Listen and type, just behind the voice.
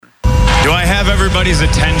Do I have everybody's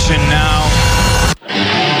attention now?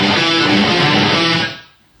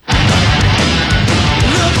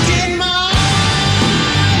 Look in my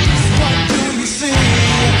eyes, what do you see?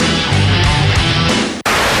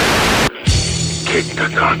 Kick the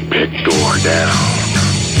cockpit door down.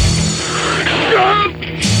 Stop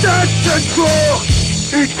that control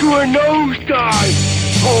into a nosedive,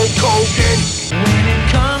 Hulk Hogan. When it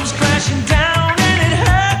comes crashing down and it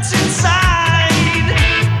hurts inside.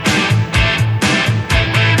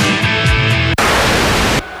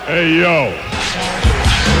 Hey, yo.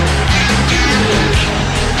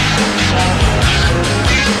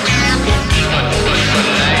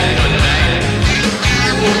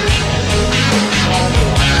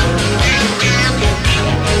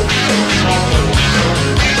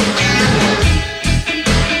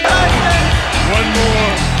 One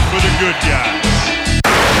more for the good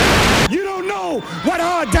guys. You don't know what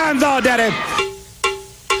hard times are, Daddy.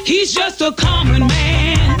 He's just a common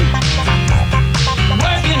man,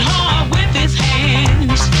 working hard with his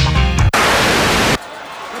hands.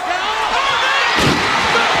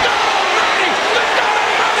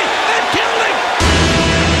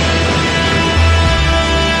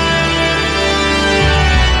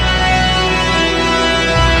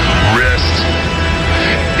 Rest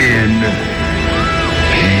in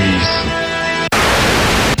peace.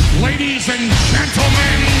 Ladies and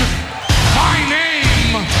gentlemen, my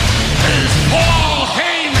name is Paul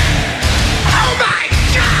Heyman. Oh my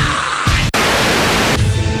God!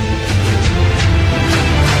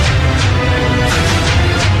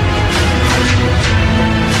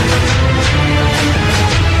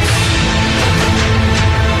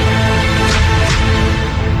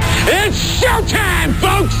 It's showtime,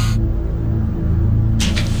 folks!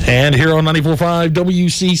 And here on 94.5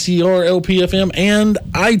 WCCR LPFM and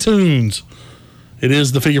iTunes, it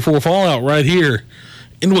is the Figure 4 Fallout right here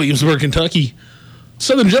in Williamsburg, Kentucky.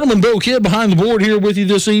 Southern Gentleman Bill Kidd behind the board here with you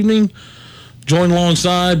this evening, joined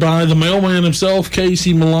alongside by the mailman himself,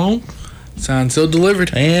 Casey Malone. Signed, sealed,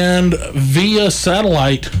 delivered. And via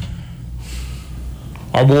satellite,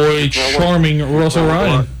 our boy charming Russell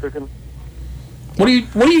Ryan. What are you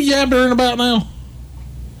yabbering about now?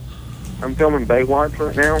 I'm filming Baywatch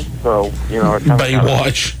right now, so, you know. It's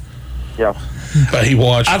Baywatch. Yeah.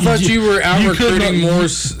 Baywatch. I thought you were out you could recruiting not- more,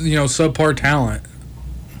 subpar talent.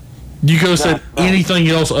 You could have said No. anything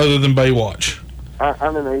else other than Baywatch.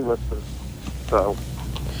 I'm an A-lister, so.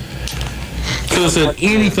 Could have said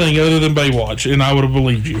anything other than Baywatch, and I would have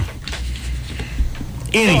believed you.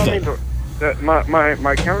 Anything.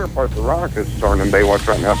 My counterpart, The Rock, is starring in Baywatch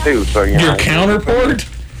right now, too, so, you know. Your counterpart?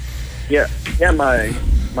 Yeah, my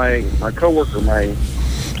coworker,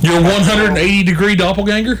 Your 180-degree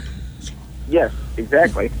doppelganger? yes,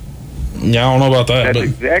 exactly. Yeah, I don't know about that, That's but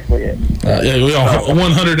exactly it. yeah, we all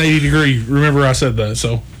 180 degree. Remember, I said that.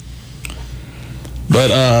 So, but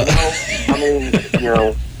I mean, you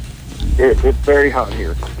know, it's very hot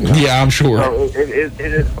here. yeah, I'm sure. So it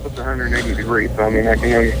is close to 180 degrees. So I mean, I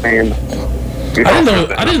can understand.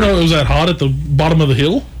 I didn't know it was that hot at the bottom of the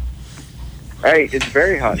hill. Hey, it's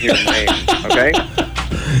very hot here in Maine. Okay.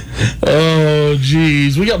 Oh,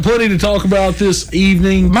 geez, we got plenty to talk about this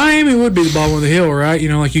evening. Miami would be the bottom of the hill, right? You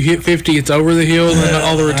know, like you hit 50, it's over the hill, and then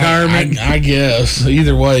all the retirement. I guess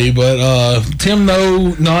either way, but Tim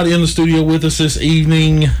No not in the studio with us this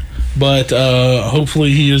evening, but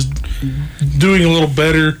hopefully he is doing a little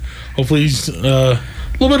better. Hopefully he's a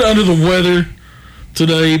little bit under the weather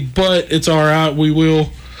today, but it's all right. We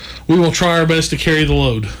will try our best to carry the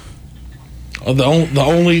load. The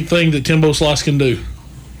only thing that Timbo Slice can do.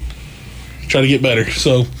 Try to get better.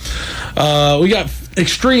 So we got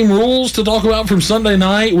Extreme Rules to talk about from Sunday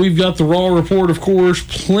night. We've got the Raw report, of course.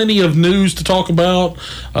 Plenty of news to talk about,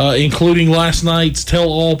 including last night's Tell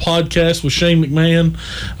All podcast with Shane McMahon.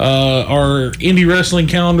 Our indie wrestling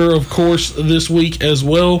calendar, of course, this week as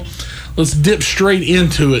well. Let's dip straight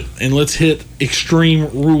into it and let's hit Extreme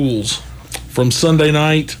Rules from Sunday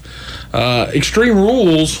night. Extreme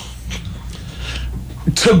Rules,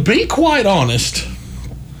 to be quite honest,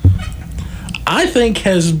 I think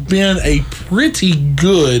has been a pretty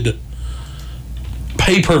good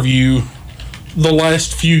pay-per-view the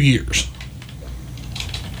last few years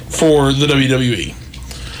for the WWE.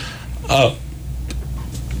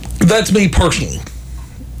 That's me personally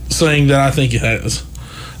saying that I think it has.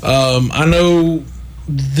 I know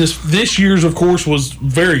this year's, of course, was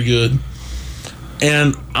very good,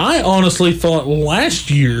 and I honestly thought last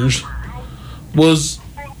year's was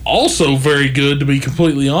also very good, to be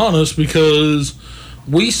completely honest, because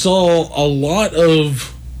we saw a lot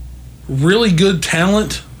of really good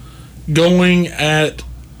talent going at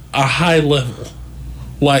a high level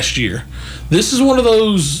last year. This is one of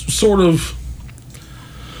those sort of,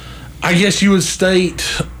 I guess you would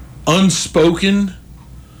state, unspoken,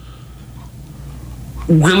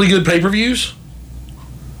 really good pay-per-views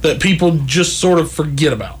that people just sort of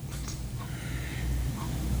forget about.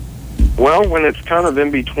 Well, when it's kind of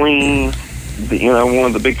in between, one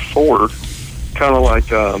of the big four, kind of like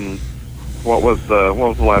what was the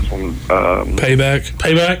last one?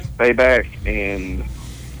 Payback, and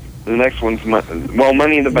the next one's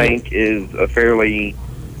Money in the Bank is a fairly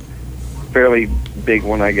big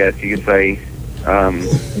one, I guess you could say.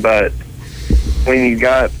 But when you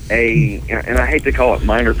got and I hate to call it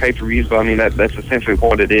minor pay-per-views, but I mean that's essentially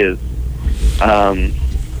what it is.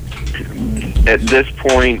 At this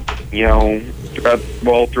point,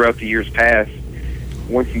 throughout the years past,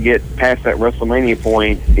 once you get past that WrestleMania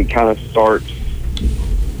point, it kind of starts,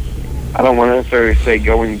 I don't want to necessarily say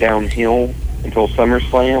going downhill until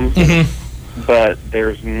SummerSlam, but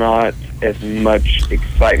there's not as much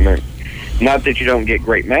excitement. Not that you don't get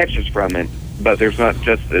great matches from it, but there's not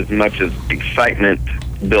just as much as excitement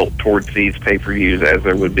built towards these pay-per-views as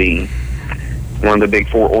there would be one of the big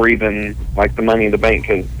four, or even like the Money in the Bank,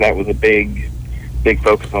 because that was a big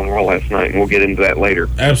focus on Raw last night, and we'll get into that later.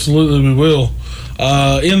 Absolutely, we will.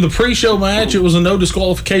 In the pre-show match, it was a no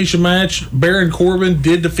disqualification match. Baron Corbin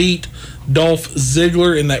did defeat Dolph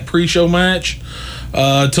Ziggler in that pre-show match.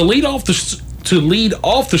 To lead off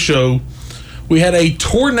the show, we had a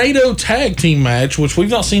tornado tag team match, which we've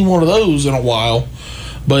not seen one of those in a while,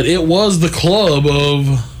 but it was the club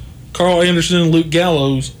of Carl Anderson and Luke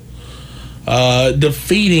Gallows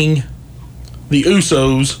defeating the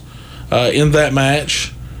Usos in that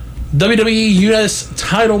match. WWE US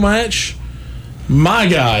title match. My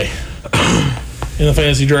guy in the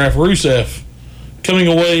fantasy draft, Rusev, coming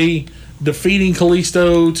away, defeating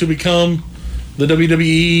Kalisto to become the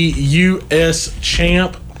WWE US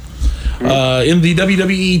champ. In the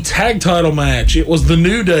WWE tag title match, it was the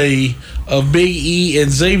New Day of Big E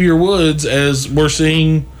and Xavier Woods, as we're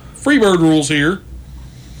seeing Freebird rules here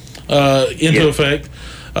into effect.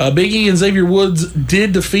 Big E and Xavier Woods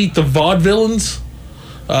did defeat the Vaudevillains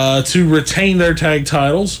to retain their tag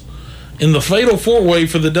titles. In the Fatal 4-Way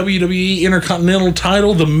for the WWE Intercontinental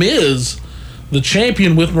title, The Miz, the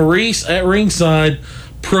champion with Maurice at ringside,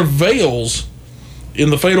 prevails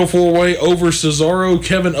in the Fatal 4-Way over Cesaro,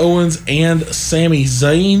 Kevin Owens, and Sami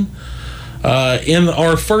Zayn. In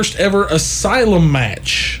our first ever Asylum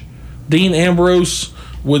match, Dean Ambrose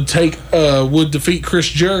would defeat Chris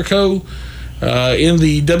Jericho. In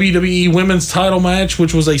the WWE Women's title match,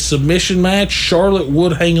 which was a submission match, Charlotte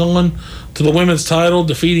would hang on to the women's title,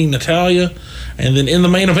 defeating Natalya. And then in the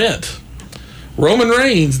main event, Roman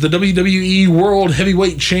Reigns, the WWE World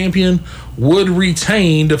Heavyweight Champion, would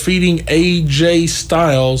retain, defeating AJ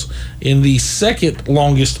Styles in the second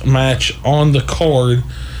longest match on the card.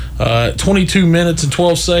 22 minutes and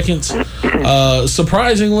 12 seconds.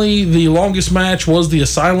 Surprisingly, the longest match was the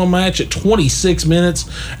Asylum match at 26 minutes,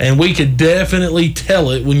 and we could definitely tell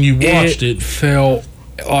it when you watched it. It felt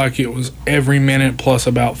like it was every minute plus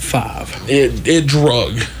about 5. It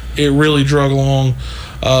drug. It really drug along.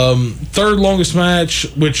 Third longest match,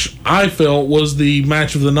 which I felt was the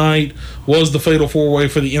match of the night, was the Fatal 4-Way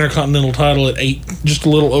for the Intercontinental title at just a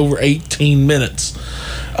little over 18 minutes.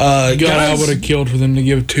 God, I would have killed for them to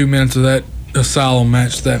give 2 minutes of that Asylum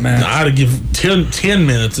match to that match. I'd have given 10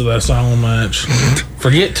 minutes of that Asylum match.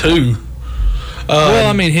 Forget 2. Well,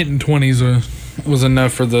 I mean, hitting 20s was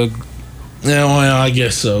enough for the... Yeah, well, I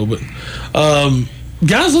guess so. But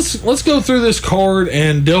guys, let's go through this card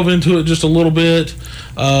and delve into it just a little bit.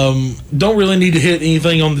 Don't really need to hit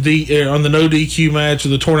anything on the no DQ match or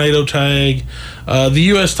the tornado tag. The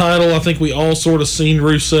U.S. title, I think we all sort of seen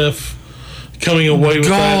Rusev coming away with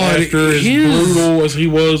that after as brutal as he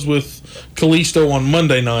was with Kalisto on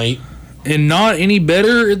Monday night, and not any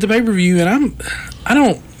better at the pay-per-view. And I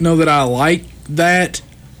don't know that I like that,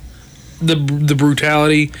 the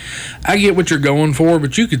brutality. I get what you're going for,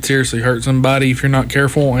 but you could seriously hurt somebody if you're not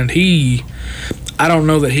careful. And I don't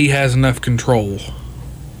know that he has enough control.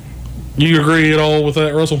 You agree at all with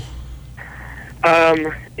that, Russell?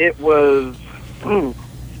 It was. Tim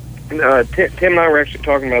and I were actually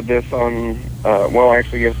talking about this on,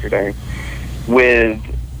 yesterday, with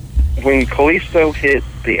when Kalisto hit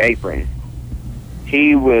the apron.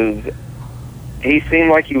 He seemed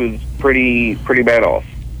like he was pretty bad off.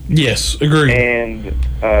 Yes, agreed. And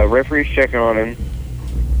referee's checking on him,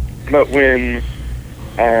 but when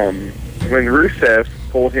Rusev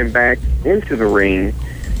pulled him back into the ring,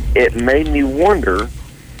 it made me wonder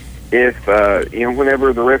if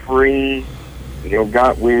whenever the referee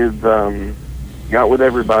got with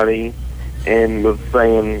everybody, and was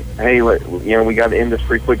saying, "Hey, we got to end this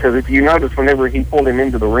pretty quick." Because if you notice, whenever he pulled him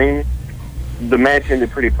into the ring, the match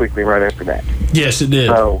ended pretty quickly right after that. Yes, it did.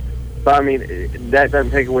 So I mean, that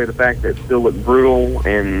doesn't take away the fact that it still looked brutal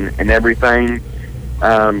and everything.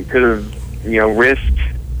 Could have, risked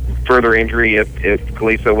further injury if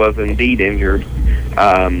Kalisto was indeed injured.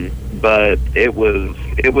 But it was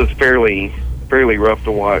fairly rough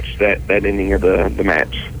to watch that ending of the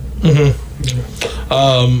match.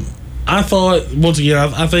 I thought, once again,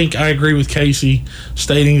 I think I agree with Casey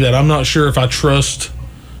stating that I'm not sure if I trust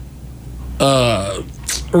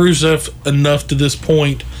Rusev enough to this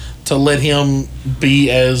point to let him be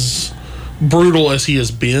as brutal as he has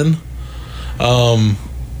been.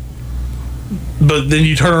 But then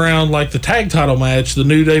you turn around like the tag title match, the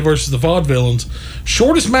New Day versus the Vaudevillains,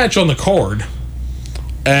 shortest match on the card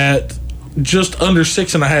at just under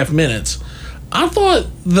 6.5 minutes. I thought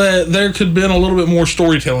that there could have been a little bit more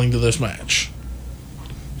storytelling to this match.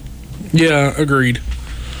 Yeah, agreed.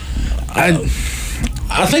 I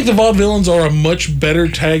think the Vaudevillains are a much better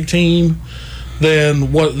tag team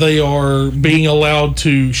than what they are being allowed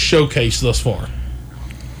to showcase thus far.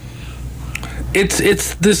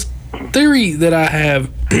 It's this theory that I have,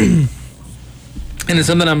 and it's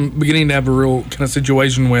something I'm beginning to have a real kind of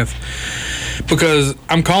situation with, because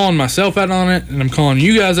I'm calling myself out on it, and I'm calling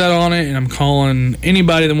you guys out on it, and I'm calling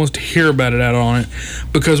anybody that wants to hear about it out on it,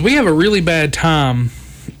 because we have a really bad time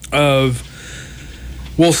of,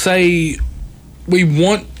 we'll say we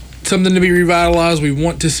want something to be revitalized, we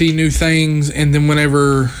want to see new things, and then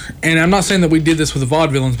whenever, and I'm not saying that we did this with the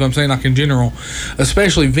Vaudevillains, but I'm saying like in general,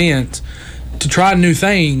 especially Vince, to try new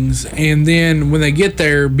things, and then when they get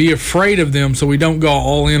there, be afraid of them so we don't go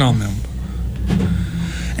all in on them.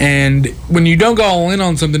 And when you don't go all in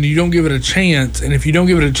on something, you don't give it a chance, and if you don't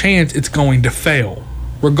give it a chance, it's going to fail.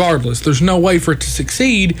 Regardless, there's no way for it to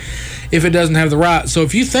succeed if it doesn't have the right. So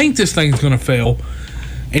if you think this thing's going to fail,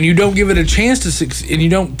 and you don't give it a chance to succeed, and you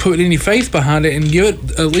don't put any faith behind it and give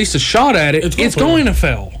it at least a shot at it, it's going to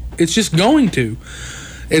fail. It's just going to.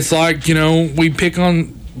 It's like,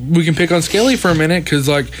 we can pick on Skelly for a minute, because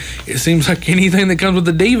like it seems like anything that comes with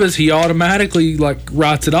the Divas, he automatically like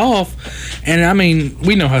writes it off. And I mean,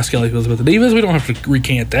 we know how Skelly feels about the Divas. We don't have to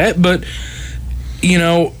recant that, but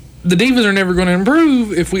the Divas are never going to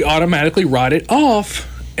improve if we automatically write it off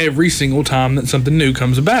every single time that something new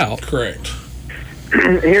comes about. Correct.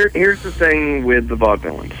 Here's the thing with the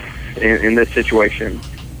Vaudevillains in this situation.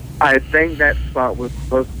 I think that spot was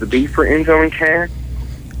supposed to be for Enzo and Cass,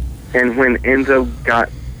 and when Enzo got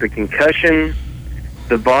the concussion,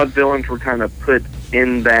 the Vaudevillains were kind of put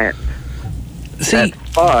in that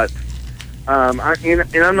spot. I'm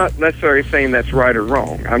not necessarily saying that's right or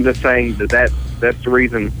wrong. I'm just saying that's the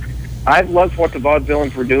reason. I loved what the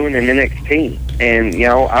Vaudevillains were doing in NXT, and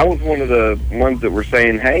I was one of the ones that were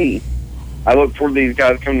saying, "Hey, I look for these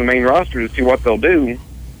guys to come to the main roster to see what they'll do."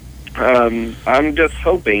 I'm just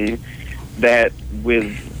hoping that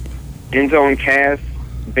with Enzo and Cass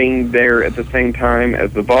being there at the same time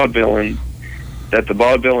as the Vaudevillains, that the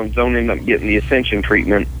Vaudevillains don't end up getting the Ascension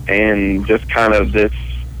treatment, and just kind of this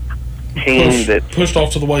team that pushed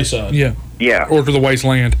off to the wayside. Yeah, or to the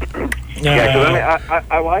wasteland. Yeah, because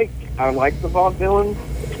I like the Vaudevillains.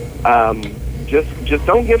 Just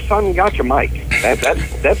don't give Simon Gotch a mic.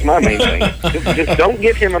 That's my main thing. Just don't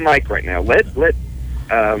give him a mic right now. Let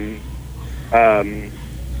Aiden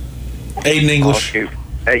English.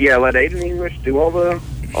 Let Aiden English do all the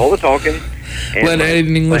talking. And let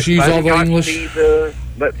Aiden English use all the English.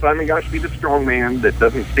 Let Simon Gotch be the strong man that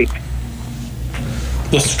doesn't speak.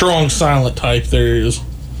 The strong silent type there is.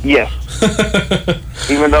 Yes.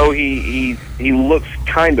 Even though he looks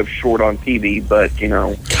kind of short on TV, but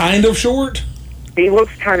kind of short. He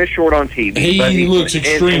looks kind of short on TV. He looks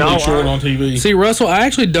extremely short on TV. See, Russell, I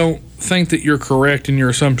actually don't think that you're correct in your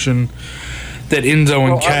assumption that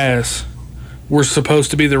Enzo and Cass were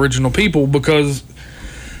supposed to be the original people, because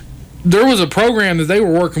there was a program that they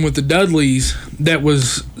were working with the Dudleys that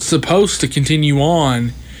was supposed to continue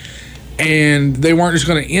on, and they weren't just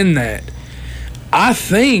going to end that. I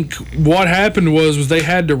think what happened was they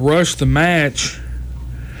had to rush the match,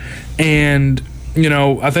 and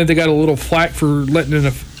I think they got a little flack for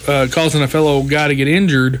letting causing a fellow guy to get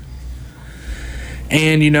injured,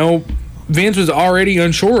 and Vince was already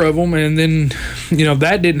unsure of them, and then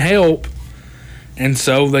that didn't help, and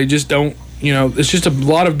so they just don't. It's just a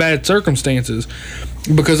lot of bad circumstances,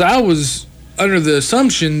 because I was under the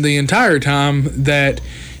assumption the entire time that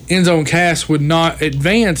Enzo and Cass would not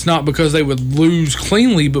advance, not because they would lose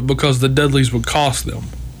cleanly, but because the Dudleys would cost them.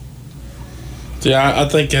 Yeah, I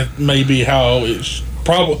think that may be how it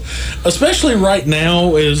Probably, especially right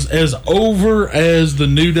now, as over as the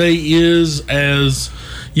New Day is, as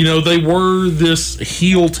you know, they were this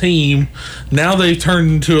heel team. Now they've turned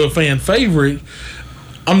into a fan favorite.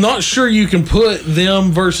 I'm not sure you can put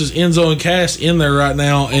them versus Enzo and Cass in there right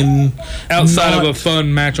now, and Outside of a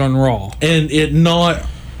fun match on Raw, and it not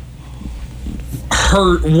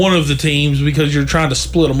hurt one of the teams because you're trying to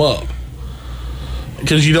split them up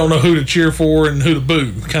because you don't know who to cheer for and who to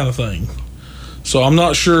boo, kind of thing. So I'm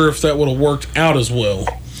not sure if that would have worked out as well.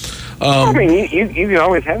 I mean, you can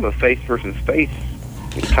always have a face versus face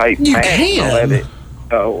type You match. can.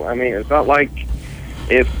 So I mean, it's not like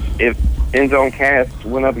if Enzo and Cass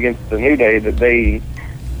went up against the New Day that they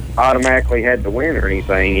automatically had to win or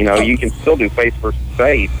anything. You know, you can still do face versus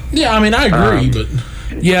face. Yeah, I mean, I agree, but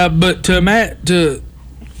yeah. But to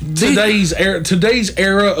today's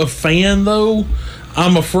era of fan, though,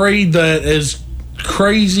 I'm afraid that as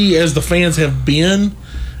crazy as the fans have been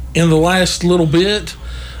in the last little bit,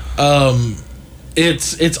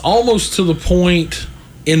 it's almost to the point,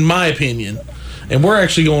 in my opinion, and we're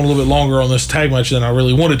actually going a little bit longer on this tag match than I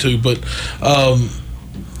really wanted to, but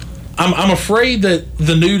I'm afraid that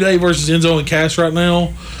the New Day versus Enzo and Cass right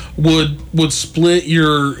now would split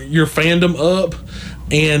your fandom up,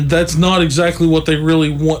 and that's not exactly what they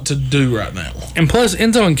really want to do right now. And plus,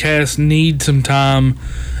 Enzo and Cass need some time,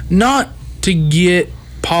 not to get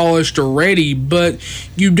polished or ready, but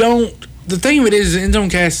you don't. The thing of it is, Enzo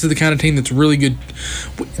and Cass is the kind of team that's really good.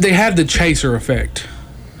 They have the chaser effect.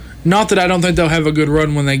 Not that I don't think they'll have a good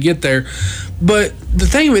run when they get there, but the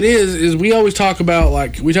thing of it is we always talk about,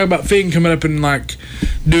 like, we talk about Finn coming up and, like,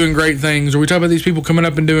 doing great things, or we talk about these people coming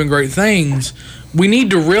up and doing great things. We need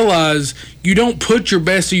to realize you don't put your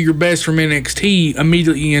best of your best from NXT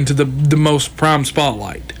immediately into the most prime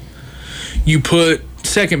spotlight. You put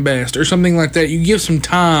second best or something like that. You give some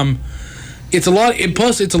time. It's a lot.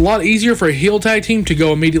 Plus, it's a lot easier for a heel tag team to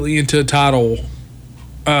go immediately into a title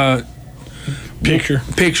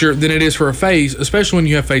picture than it is for a face, especially when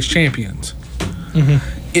you have face champions. Mm-hmm.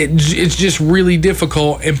 It's just really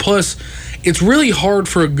difficult, and plus, it's really hard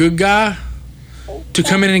for a good guy to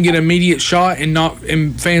come in and get an immediate shot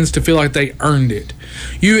and fans to feel like they earned it.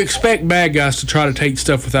 You expect bad guys to try to take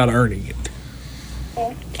stuff without earning it.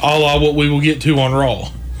 A la what we will get to on Raw.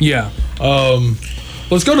 Yeah.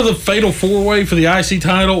 Let's go to the Fatal 4-Way for the IC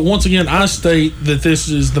title. Once again, I state that this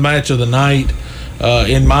is the match of the night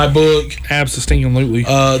in my book. Absolutely.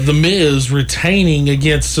 The Miz retaining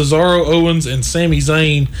against Cesaro, Owens, and Sami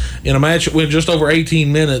Zayn in a match that went just over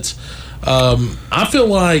 18 minutes. I feel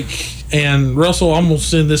like, and Russell, I'm going to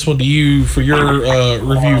send this one to you for your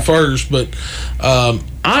review first, but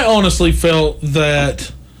I honestly felt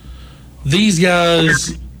that these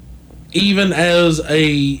guys, even as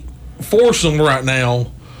a foursome right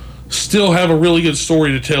now, still have a really good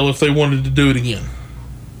story to tell if they wanted to do it again.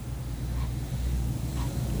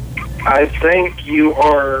 I think you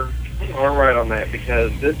are right on that,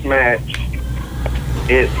 because this match,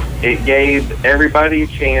 it gave everybody a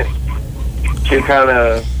chance to kind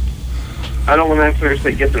of, I don't want to necessarily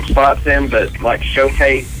say get their spots in, but like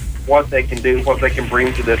showcase what they can do, what they can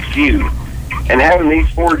bring to this feud. And having these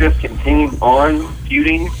four just continue on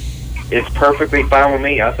feuding is perfectly fine with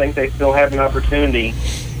me. I think they still have an opportunity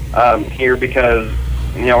here because,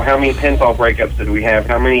 you know, how many pinfall breakups did we have?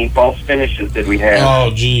 How many false finishes did we have?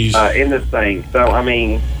 Oh, geez. In this thing. So, I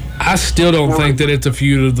mean, I still don't think that it's a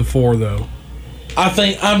feud of the four, though. I'm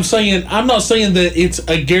not saying that it's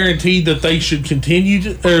a guarantee that they should continue to,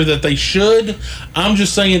 or that they should. I'm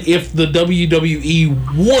just saying if the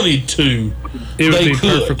WWE wanted to, It would be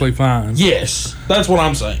could. perfectly fine. Yes, that's what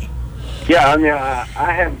I'm saying. yeah, I mean,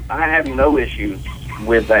 I have no issues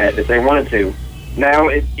with that if they wanted to. Now,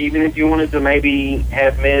 even if you wanted to maybe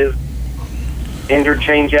have Miz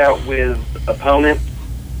interchange out with opponents,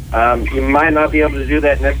 you might not be able to do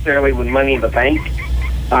that necessarily with Money in the Bank.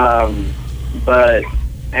 But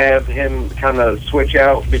have him kind of switch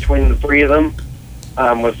out between the three of them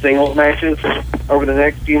with singles matches over the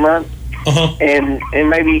next few months, and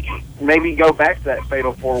maybe go back to that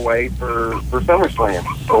Fatal 4-Way for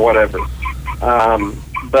SummerSlam or whatever.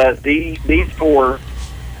 But these four,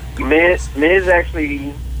 Miz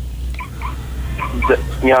actually,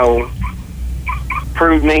 you know,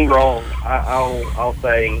 proved me wrong. I'll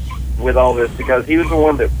say with all this, because he was the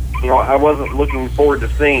one that, you know, I wasn't looking forward to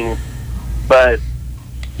seeing. But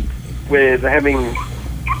with having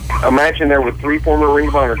a match in there with three former Ring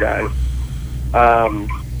of Honor guys,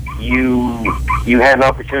 you had an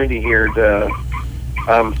opportunity here to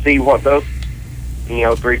see what those, you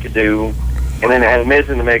know, three could do, and then it had Miz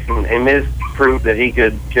in the mix, and Miz proved that he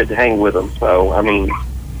could hang with them. So, I mean,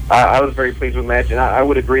 I was very pleased with the match, and I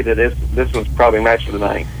would agree that this was probably match of the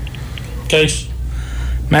night. Case.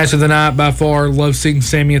 Match of the night by far. Love seeing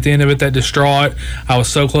Sammy at the end of it, that distraught. I was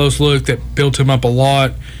so close look that built him up a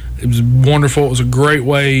lot. It was wonderful. It was a great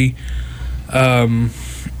way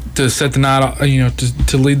to set the night,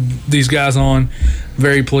 to lead these guys on.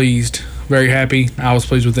 Very pleased, very happy. I was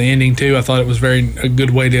pleased with the ending too. I thought it was a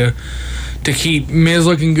good way to keep Miz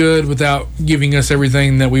looking good without giving us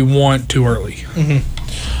everything that we want too early.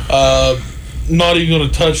 Not even going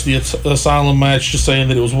to touch the Asylum match, just saying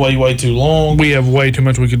that it was way, way too long. We have way too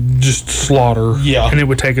much we could just slaughter. Yeah. And it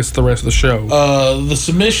would take us the rest of the show. The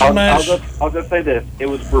submission match. I'll just say this: it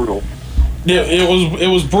was brutal. Yeah, it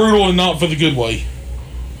was brutal and not for the good way.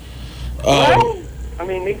 Well, I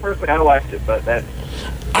mean, me personally, I liked it, but that.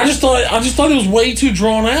 I just thought it was way too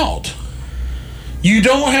drawn out. You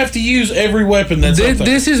don't have to use every weapon that's out there.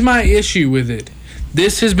 This is my issue with it.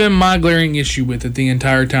 This has been my glaring issue with it the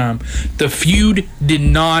entire time. The feud did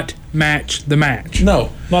not match the match.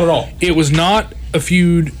 No, not at all. It was not a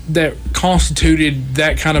feud that constituted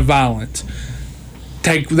that kind of violence.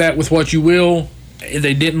 Take that with what you will.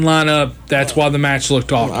 They didn't line up. That's why the match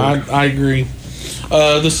looked awkward. I agree.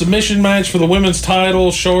 The submission match for the women's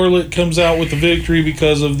title, Charlotte comes out with the victory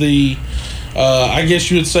because of the, I guess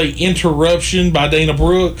you would say, interruption by Dana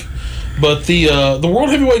Brooke. But the World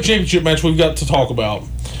Heavyweight Championship match we've got to talk about.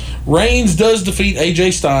 Reigns does defeat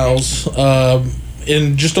AJ Styles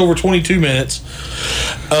in just over 22 minutes.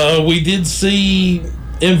 We did see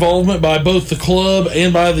involvement by both the club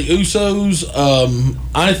and by the Usos.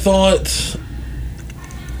 I thought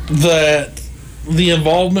that the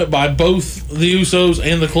involvement by both the Usos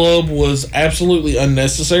and the club was absolutely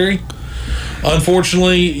unnecessary.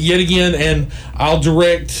 Unfortunately, yet again, and I'll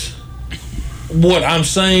direct what I'm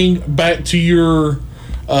saying back to your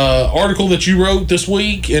article that you wrote this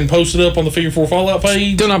week and posted up on the Figure 4 Fallout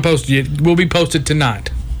page. Still not posted yet. Will be posted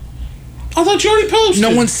tonight. I thought you already posted.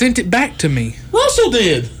 No one sent it back to me. Russell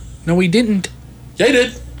did. No, he didn't. Yeah, he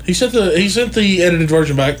did. He sent the edited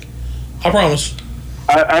version back. I promise.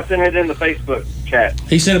 I sent it in the Facebook chat.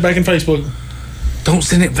 He sent it back in Facebook. Don't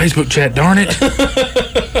send it in Facebook chat, darn it.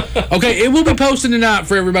 Okay, it will be posted tonight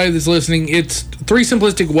for everybody that's listening. It's 3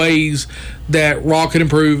 simplistic ways that Raw could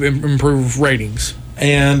improve ratings.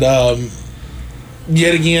 And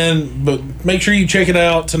yet again, but make sure you check it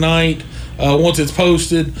out tonight once it's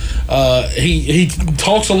posted. He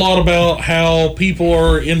talks a lot about how people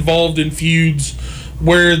are involved in feuds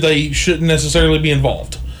where they shouldn't necessarily be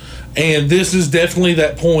involved. And this is definitely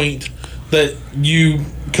that point that you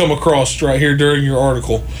come across right here during your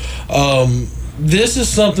article. This is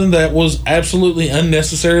something that was absolutely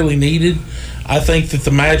unnecessarily needed. I think that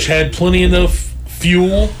the match had plenty enough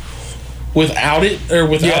fuel without it, or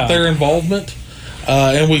without their involvement.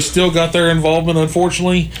 And we still got their involvement,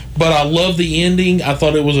 unfortunately. But I love the ending. I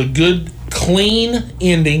thought it was a good, clean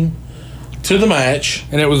ending to the match.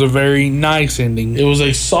 And it was a very nice ending. It was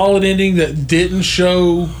a solid ending that didn't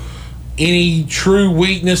show any true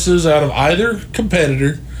weaknesses out of either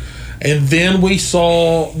competitor. And then we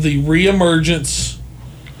saw the reemergence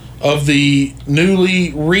of the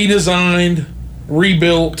newly redesigned,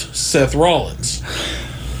 rebuilt Seth Rollins.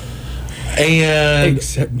 And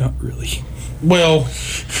except not really. Well,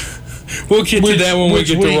 we'll get to that when we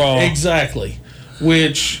get to Raw. Exactly.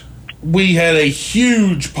 Which we had a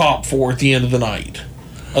huge pop for at the end of the night.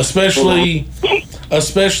 Especially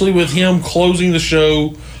with him closing the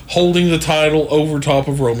show, holding the title over top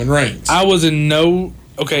of Roman Reigns. I was in no...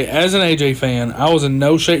 Okay, as an AJ fan, I was in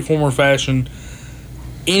no shape, form, or fashion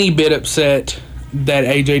any bit upset that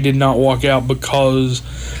AJ did not walk out because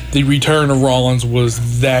the return of Rollins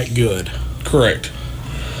was that good. Correct.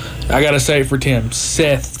 I gotta say it for Tim.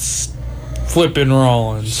 Seth's flipping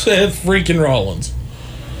Rollins. Seth freaking Rollins.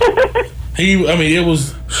 It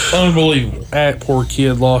was unbelievable. That poor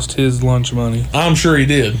kid lost his lunch money. I'm sure he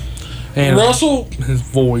did. And Russell, his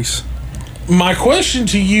voice. My question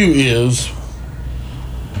to you is,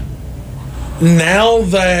 now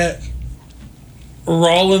that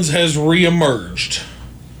Rollins has reemerged,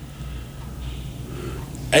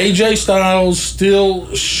 AJ Styles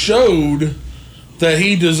still showed that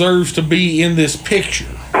he deserves to be in this picture.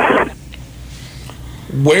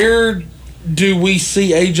 Where do we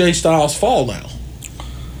see AJ Styles fall now?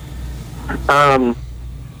 I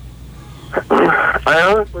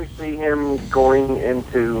honestly see him going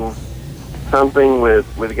into something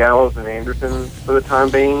with Gallows and Anderson for the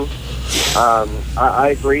time being.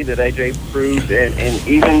 I agree that AJ proved, and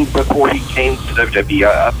even before he came to WWE,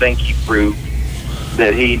 I think he proved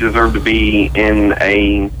that he deserved to be in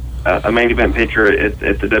a main event picture at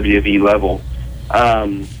the WWE level.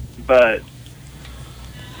 But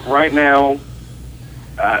right now,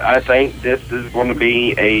 I think this is going to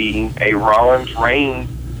be a Rollins-Reigns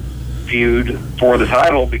feud for the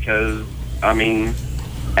title because, I mean,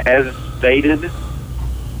 as stated,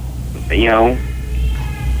 you know,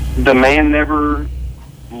 the man never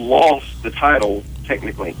lost the title,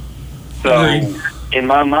 technically. So, in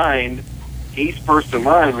my mind, he's first in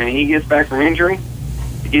line when he gets back from injury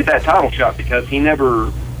to get that title shot because he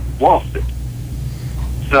never lost it.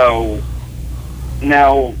 So,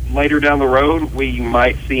 now, later down the road, we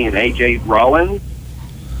might see an AJ Rollins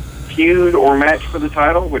feud or match for the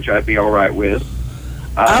title, which I'd be all right with.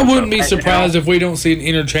 I wouldn't be surprised if we don't see an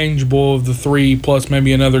interchangeable of the three plus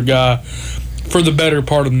maybe another guy for the better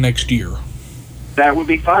part of the next year. That would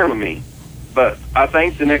be fine with me. But I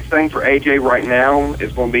think the next thing for AJ right now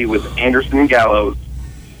is going to be with Anderson and Gallows.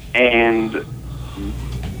 And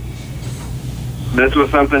this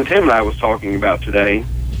was something Tim and I was talking about today,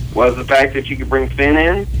 was the fact that you could bring Finn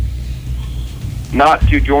in, not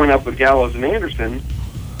to join up with Gallows and Anderson,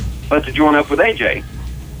 but to join up with AJ.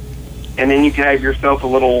 And then you can have yourself a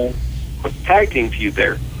little tag team feud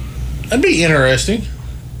there. That'd be interesting.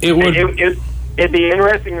 It would. It'd be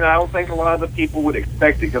interesting, and I don't think a lot of the people would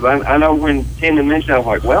expect it, because I know when Tim had mentioned it, I was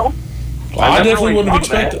like, well, I definitely wouldn't have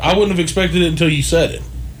expected. I wouldn't have expected it until you said it.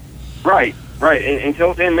 Right. And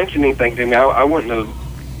until Tim mentioned anything to me, I wouldn't have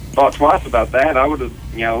thought twice about that. I would have,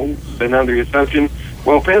 been under the assumption,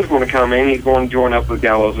 well, Finn's going to come in, he's going to join up with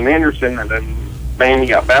Gallows and Anderson, and then, bam, you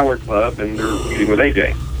got Balor Club, and they're feuding with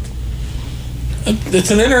AJ.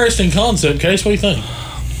 It's an interesting concept, Case. What do you think?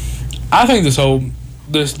 I think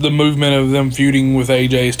the movement of them feuding with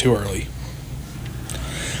AJ is too early.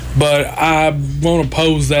 But I won't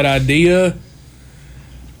oppose that idea.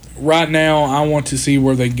 Right now, I want to see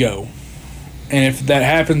where they go. And if that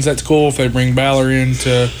happens, that's cool. If they bring Balor in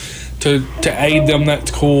to aid them, that's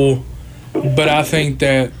cool. But I think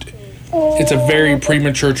that it's a very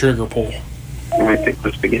premature trigger pull. I think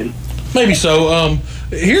let's begin. Maybe so.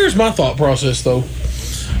 Here's my thought process, though.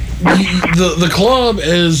 The club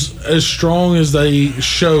is as strong as they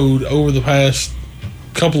showed over the past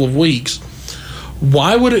couple of weeks.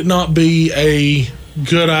 Why would it not be a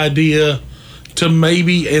good idea to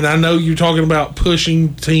maybe, and I know you're talking about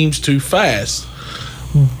pushing teams too fast,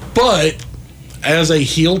 but as a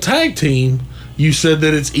heel tag team, you said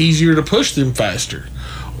that it's easier to push them faster.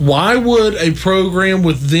 Why would a program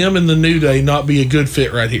with them and the New Day not be a good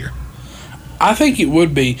fit right here? I think it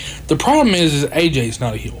would be. The problem is AJ's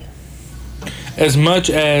not a heel. As much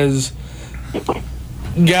as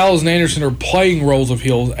Gallows and Anderson are playing roles of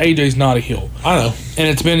heels, AJ's not a heel. I know. And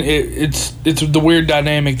it's the weird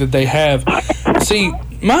dynamic that they have. See,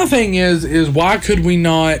 my thing is why could we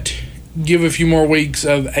not give a few more weeks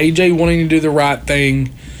of AJ wanting to do the right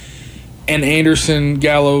thing and Anderson,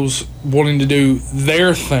 Gallows wanting to do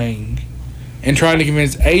their thing and trying to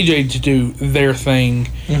convince AJ to do their thing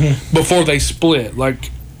before they split? Like,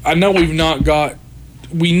 I know we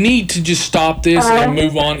need to just stop this and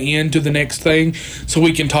move on into the next thing so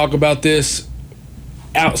we can talk about this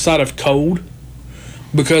outside of code,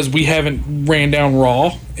 because we haven't ran down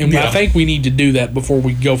Raw, and I think we need to do that before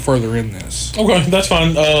we go further in this. Okay, that's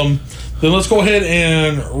fine. Then let's go ahead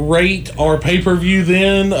and rate our pay-per-view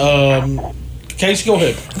then. Casey, go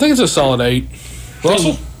ahead. I think it's a solid 8.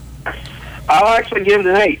 Russell? I'll actually give it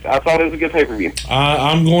an 8. I thought it was a good pay-per-view.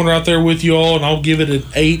 I'm going right there with you all, and I'll give it an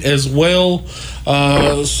 8 as well.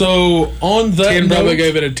 So on that Tim note, probably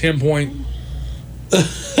gave it a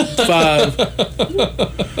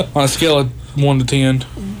 10.5 on a scale of 1 to 10.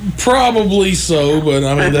 Probably so, but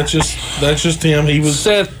I mean that's just him. He was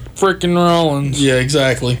Seth freaking Rollins. Yeah,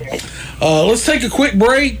 exactly. Let's take a quick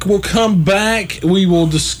break. We'll come back. We will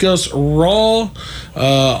discuss Raw.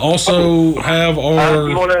 Also have our.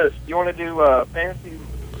 You want to do fantasy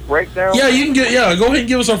breakdown? Yeah, you can go ahead and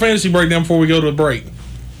give us our fantasy breakdown before we go to the break.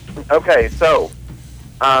 Okay, so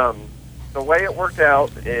the way it worked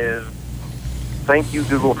out is, thank you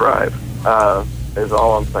Google Drive. Is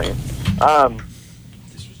all I'm saying.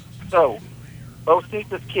 So,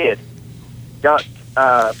 Bocephus Kid got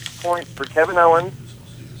points for Kevin Owens,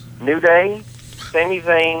 New Day, Sami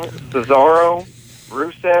Zayn, Cesaro,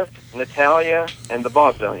 Rusev, Natalya, and the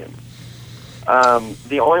Bosnians.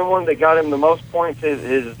 The only one that got him the most points,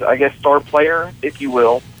 his I guess, star player, if you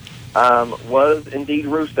will, was indeed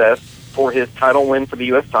Rusev for his title win for the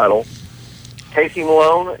U.S. title. Casey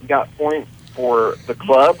Malone got points for the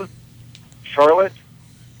club, Charlotte,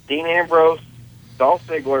 Dean Ambrose, Dolph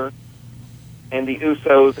Ziggler, and the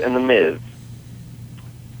Usos and the Miz.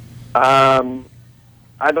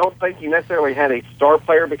 I don't think you necessarily had a star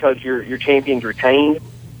player because your champions retained.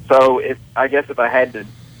 So I guess if I had to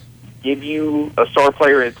give you a star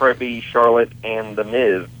player, it'd probably be Charlotte and The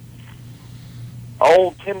Miz.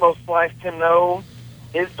 Old Timbo Slice Tim No,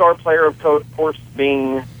 his star player, of course,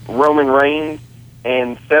 being Roman Reigns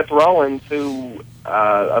and Seth Rollins, who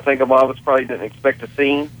I think a lot of us probably didn't expect to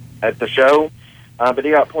see at the show. But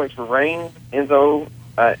he got points for Reigns, Enzo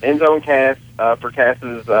and Cass for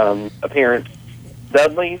Cass's appearance,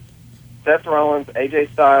 Dudley, Seth Rollins,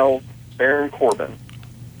 AJ Styles, Baron Corbin.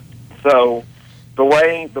 So the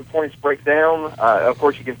way the points break down, of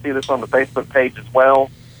course you can see this on the Facebook page as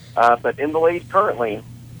well, but in the lead currently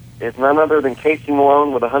is none other than Casey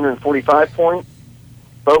Malone with 145 points,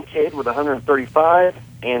 Bo Kid with 135,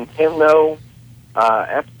 and Tim No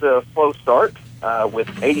after a slow start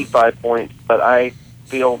with 85 points, but I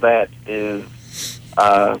feel that is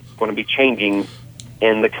going to be changing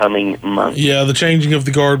in the coming months. Yeah, the changing of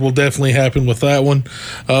the guard will definitely happen with that one.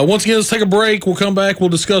 Once again, let's take a break. We'll come back. We'll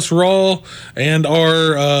discuss Raw and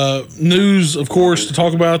our news, of course, to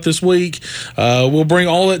talk about this week. We'll bring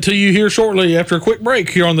all that to you here shortly after a quick break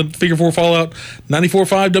here on the Figure 4 Fallout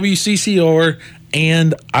 94.5 WCCR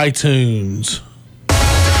and iTunes.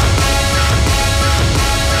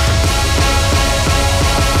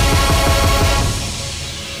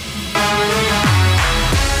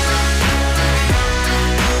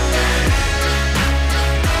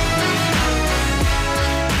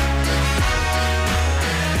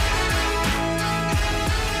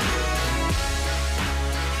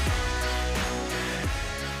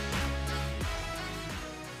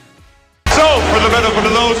 So, for the benefit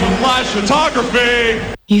of those with flash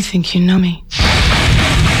photography, You think you know me?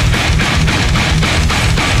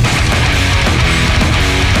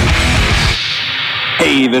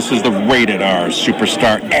 Hey, this is the Rated R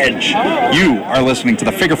Superstar Edge. You are listening to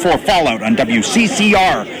the Figure 4 Fallout on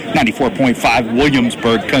WCCR 94.5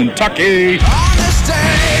 Williamsburg, Kentucky. On this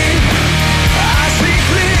day, I see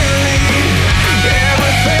clearly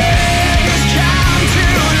everything has come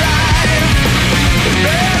to life.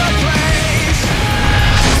 Better place.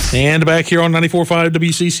 And back here on 94.5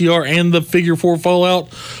 WCCR and the Figure 4 Fallout,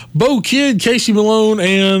 Bo Kid, Casey Malone,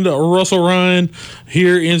 and Russell Ryan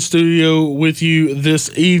here in studio with you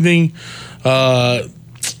this evening. Guys,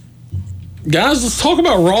 let's talk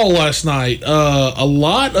about Raw last night. A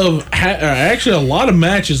lot of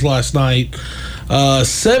matches last night.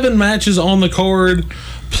 7 matches on the card,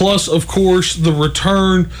 plus, of course, the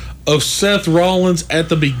return of Seth Rollins at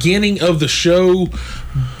the beginning of the show,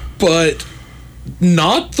 but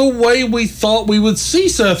not the way we thought we would see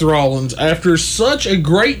Seth Rollins after such a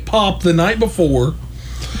great pop the night before,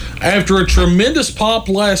 after a tremendous pop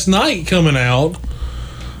last night coming out,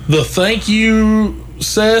 the thank you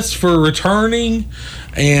Seth for returning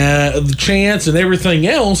and the chants and everything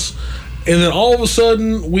else, and then all of a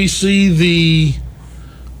sudden we see the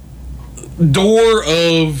door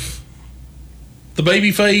of the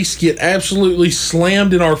babyface get absolutely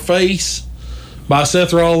slammed in our face by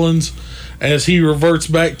Seth Rollins as he reverts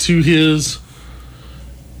back to his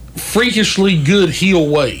freakishly good heel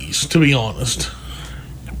ways, to be honest.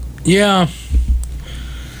 Yeah.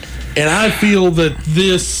 And I feel that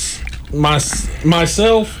this,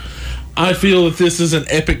 myself, I feel that this is an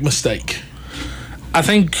epic mistake. I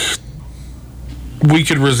think we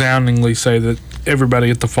could resoundingly say that everybody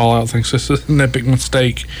at the Fallout thinks this is an epic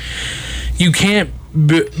mistake. You can't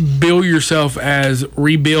bill yourself as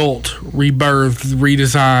rebuilt, rebirthed,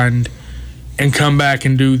 redesigned, and come back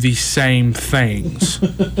and do the same things.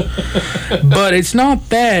 But it's not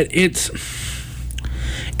that. It's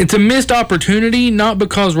a missed opportunity, not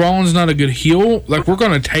because Rollins not a good heel. Like, we're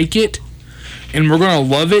going to take it, and we're going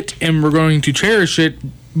to love it, and we're going to cherish it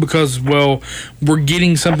because, well, we're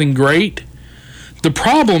getting something great. The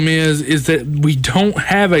problem is that we don't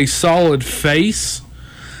have a solid face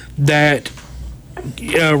that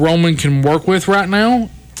Roman can work with right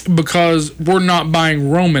now, because we're not buying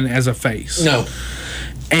Roman as a face. No.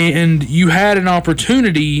 And you had an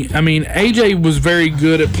opportunity. I mean, AJ was very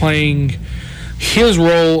good at playing his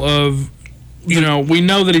role of, we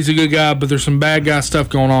know that he's a good guy, but there's some bad guy stuff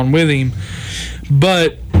going on with him.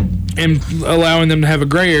 And allowing them to have a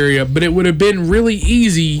gray area. But it would have been really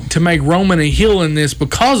easy to make Roman a heel in this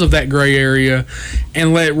because of that gray area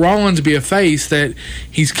and let Rollins be a face that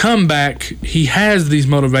he's come back. He has these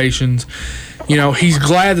motivations. He's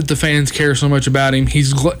glad that the fans care so much about him.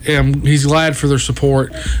 He's glad for their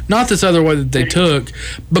support. Not this other way that they took,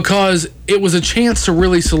 because it was a chance to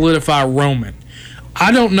really solidify Roman.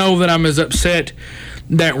 I don't know that I'm as upset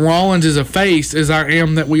that Rollins is a face as I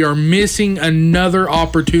am that we are missing another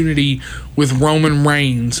opportunity with Roman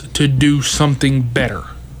Reigns to do something better.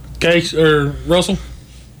 Case or Russell?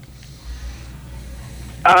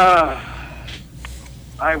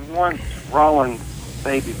 I want Rollins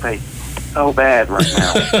babyface so bad right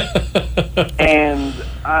now. And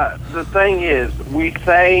the thing is, we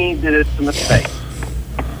say that it's a mistake.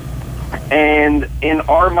 And in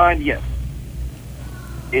our mind, yes,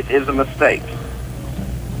 it is a mistake.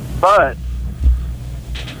 But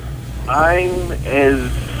I'm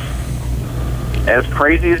as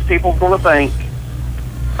crazy as people's going to think.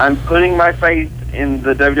 I'm putting my faith in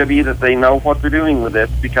the WWE that they know what they're doing with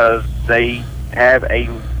this because they have a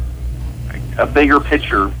bigger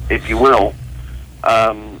picture, if you will,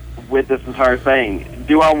 with this entire thing.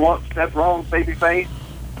 Do I want Seth Rollins babyface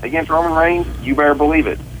against Roman Reigns? You better believe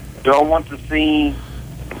it. Do I want to see?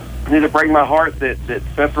 Did it break my heart that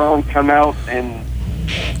Seth Rollins come out and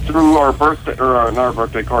threw our birthday, or not our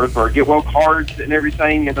birthday cards, but our get well cards and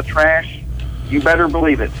everything in the trash? You better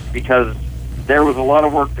believe it, because there was a lot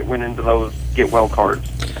of work that went into those get well cards.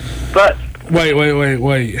 But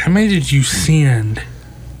wait. How many did you send?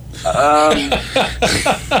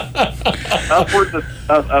 Upwards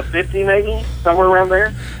of 50, maybe, somewhere around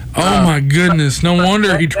there. Oh my goodness! No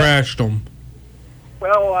wonder he trashed them.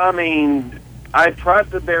 Well, I mean, I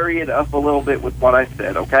tried to bury it up a little bit with what I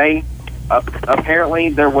said. Okay, apparently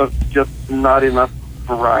there was just not enough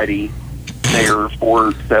variety there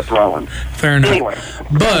for Seth Rollins. Fair enough. Anyway,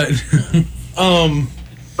 but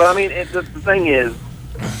I mean, the thing is,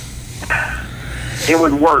 it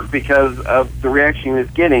would work because of the reaction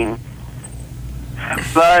it's getting.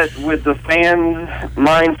 But with the fan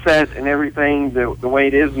mindset and everything, the way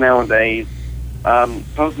it is nowadays,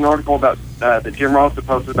 posted an article about that Jim Ross had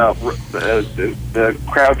posted about the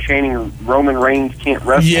crowd chanting Roman Reigns can't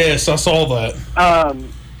wrestle. Yes, I saw that.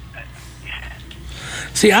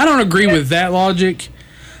 See, I don't agree with that logic,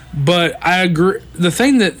 but I agree. The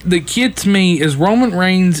thing that gets me is Roman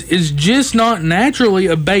Reigns is just not naturally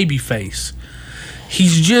a babyface.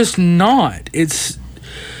 He's just not.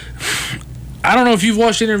 I don't know if you've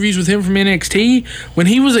watched interviews with him from NXT. When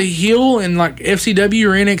he was a heel in like FCW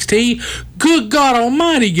or NXT, good God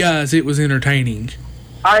almighty, guys, it was entertaining.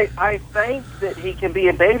 I think that he can be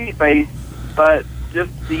a babyface, but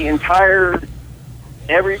just the entire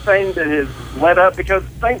everything that has led up, because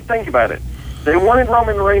think about it. They wanted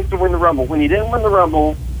Roman Reigns to win the Rumble. When he didn't win the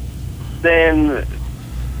Rumble, then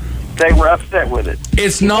they were upset with it.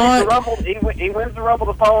 It's not. He wins the Rumble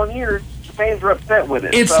the following year. The fans are upset with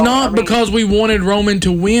it. It's not because we wanted Roman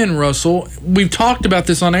to win, Russell. We've talked about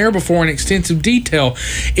this on air before in extensive detail.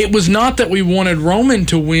 It was not that we wanted Roman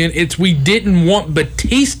to win. It's we didn't want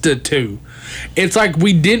Batista to. It's like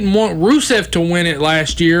we didn't want Rusev to win it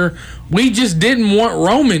last year. We just didn't want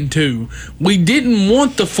Roman to. We didn't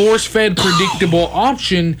want the force-fed, predictable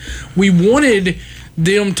option. We wanted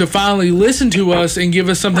them to finally listen to us and give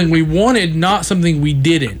us something we wanted, not something we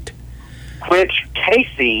didn't. Which,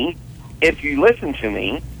 Casey, if you listen to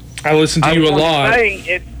me, I listen to you a lot.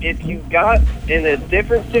 If you got in a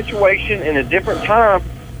different situation in a different time,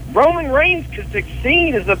 Roman Reigns could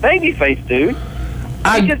succeed as a babyface, dude.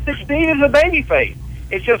 He could succeed as a babyface.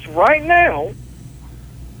 It's just right now,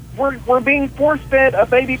 we're being force-fed a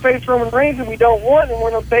babyface Roman Reigns, and we don't want, and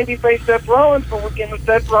we're a babyface Seth Rollins, but we're getting a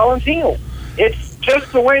Seth Rollins heel. It's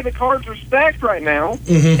just the way the cards are stacked right now,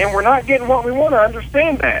 and we're not getting what we want. I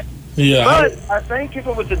understand that. Yeah. But I think if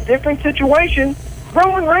it was a different situation,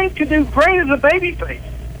 Roman Reigns could do great as a babyface.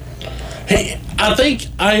 Hey,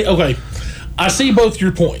 I see both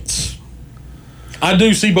your points. I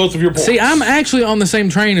do see both of your points. See, I'm actually on the same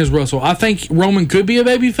train as Russell. I think Roman could be a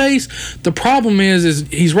babyface. The problem is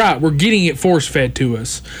he's right. We're getting it force-fed to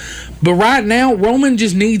us. But right now, Roman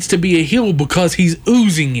just needs to be a heel because he's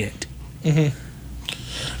oozing it. And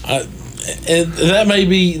that may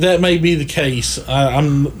be the case.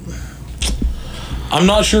 I'm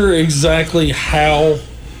not sure exactly how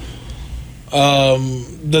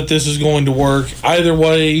that this is going to work. Either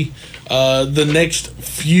way, the next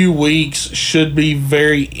few weeks should be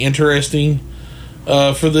very interesting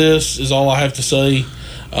for this, is all I have to say.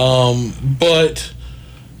 But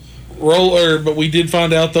we did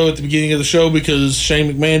find out, though, at the beginning of the show, because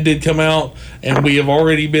Shane McMahon did come out, and we have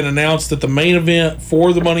already been announced that the main event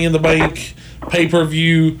for the Money in the Bank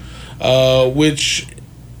pay-per-view, which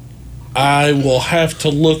I will have to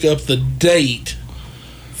look up the date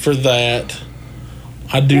for that.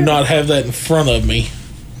 I do not have that in front of me.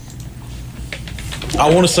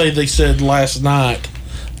 I want to say they said last night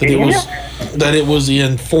that it was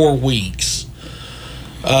in 4 weeks.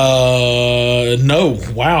 No,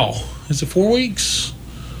 wow, is it 4 weeks?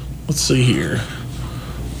 Let's see here.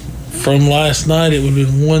 From last night, it would have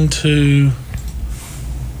been 1, 2,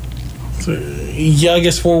 3. Yeah, I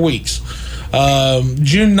guess 4 weeks.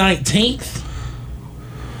 June 19th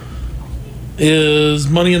is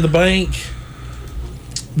Money in the Bank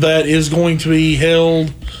that is going to be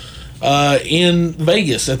held in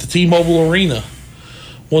Vegas at the T-Mobile Arena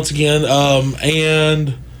once again.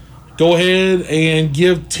 And go ahead and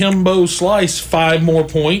give Timbo Slice 5 more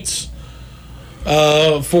points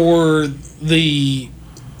for the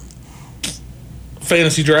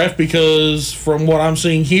fantasy draft, because from what I'm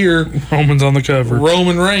seeing here, Roman's on the cover.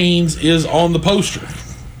 Roman Reigns is on the poster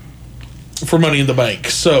for Money in the Bank.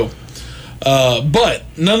 So, but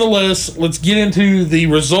nonetheless, let's get into the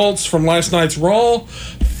results from last night's Raw.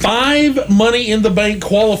 5 Money in the Bank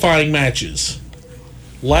qualifying matches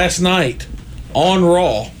last night on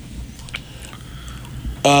Raw.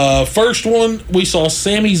 First one, we saw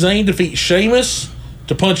Sami Zayn defeat Sheamus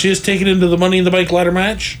to punch his ticket into the Money in the Bank ladder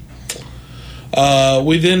match.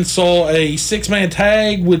 We then saw a 6-man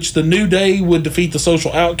tag, which the New Day would defeat the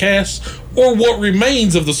Social Outcasts, or what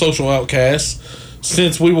remains of the Social Outcasts,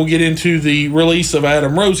 since we will get into the release of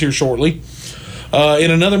Adam Rose here shortly.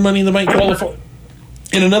 In another Money in the Bank qualifier,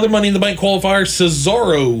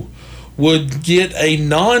 Cesaro would get a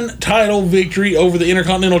non-title victory over the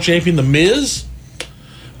Intercontinental Champion, The Miz.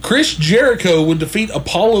 Chris Jericho would defeat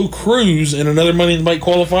Apollo Crews in another Money in the Bank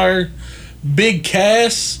qualifier. Big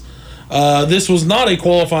Cass. This was not a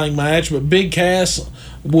qualifying match, but Big Cass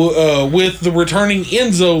with the returning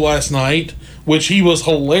Enzo last night, which he was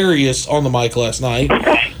hilarious on the mic last night.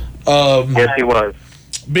 Yes, he was.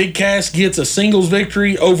 Big Cass gets a singles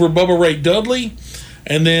victory over Bubba Ray Dudley.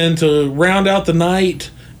 And then to round out the night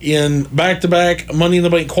in back-to-back Money in the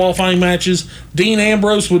Bank qualifying matches, Dean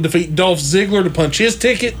Ambrose would defeat Dolph Ziggler to punch his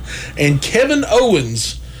ticket, and Kevin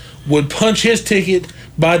Owens would punch his ticket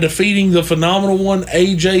by defeating the phenomenal one,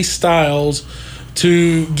 AJ Styles,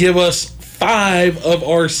 to give us 5 of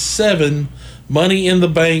our 7 Money in the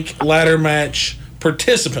Bank ladder match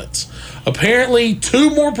participants. Apparently, 2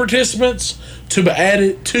 more participants to be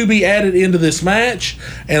added into this match,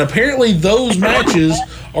 and apparently those matches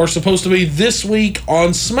are supposed to be this week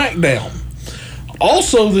on SmackDown.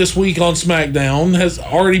 Also this week on SmackDown has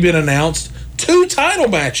already been announced 2 title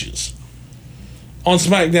matches on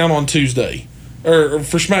SmackDown on Tuesday, or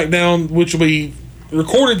for SmackDown, which will be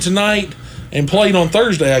recorded tonight and played on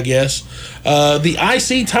Thursday, I guess. The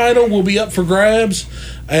IC title will be up for grabs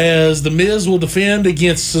as The Miz will defend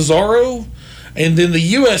against Cesaro, and then the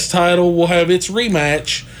U.S. title will have its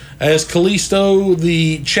rematch as Kalisto,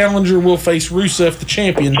 the challenger, will face Rusev, the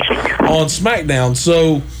champion, on SmackDown.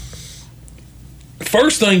 So,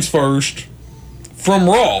 first things first, from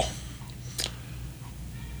Raw,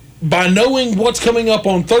 by knowing what's coming up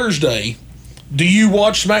on Thursday, do you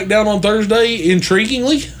watch SmackDown on Thursday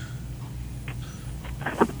intriguingly?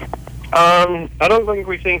 I don't think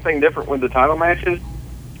we see anything different with the title matches.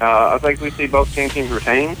 I think we see both champions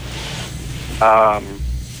retain.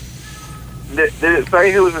 Did it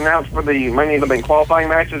say who was announced for the Money in the Bank qualifying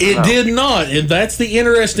matches? It did not, and that's the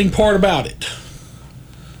interesting part about it.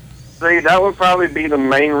 See, that would probably be the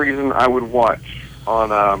main reason I would watch on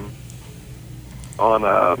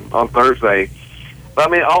Thursday. But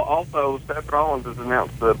I mean, also Seth Rollins has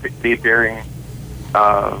announced to be appearing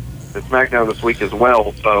at SmackDown this week as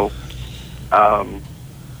well. So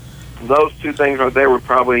those 2 things right there would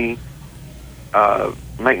probably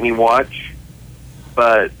make me watch.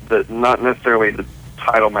 But not necessarily the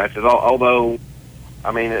title matches. Although,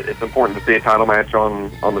 I mean, it's important to see a title match on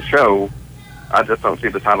the show. I just don't see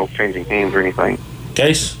the titles changing hands or anything.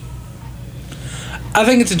 Case? I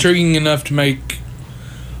think it's intriguing enough to make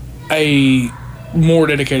a more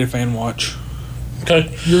dedicated fan watch.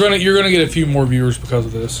 Okay. You're gonna get a few more viewers because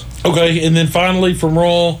of this. Okay, and then finally from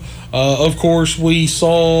Raw, of course, we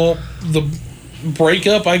saw the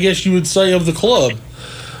breakup, I guess you would say, of the club.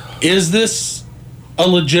 Is this a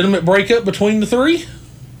legitimate breakup between the 3,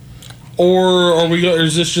 or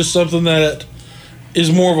is this just something that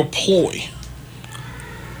is more of a ploy?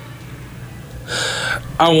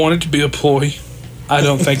 I want it to be a ploy. I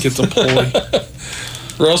don't think it's a ploy.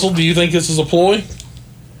 Russell, do you think this is a ploy?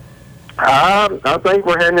 I think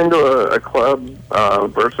we're heading into a club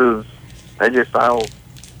versus AJ Styles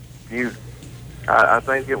feud. I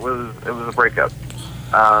think it was a breakup.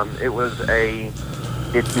 It was a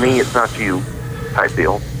 "it's me, it's not you" type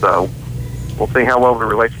deal. So we'll see how well the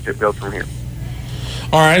relationship goes from here.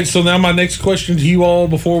 All right. So now my next question to you all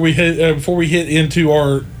before we hit into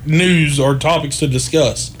our news or topics to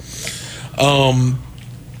discuss.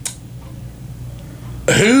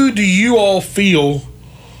 Who do you all feel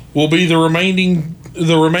will be the remaining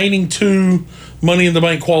 2 Money in the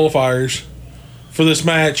Bank qualifiers for this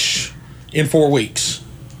match in 4 weeks?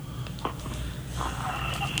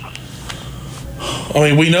 I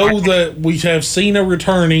mean, we know that we have Cena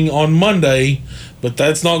returning on Monday, but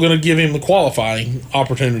that's not going to give him the qualifying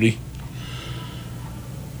opportunity.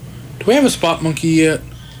 Do we have a spot monkey yet?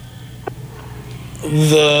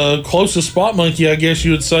 The closest spot monkey, I guess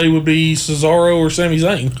you would say, would be Cesaro or Sami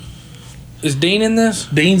Zayn. Is Dean in this?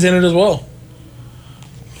 Dean's in it as well.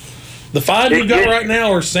 The 5 you've got right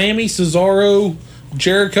now are Sammy, Cesaro,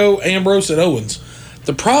 Jericho, Ambrose, and Owens.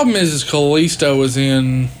 The problem is Kalisto is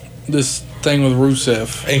in this thing with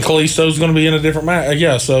Rusev. And Kalisto's going to be in a different match.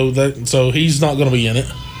 Yeah, so he's not going to be in it.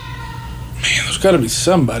 Man, there's got to be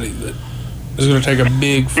somebody that is going to take a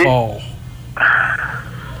big fall.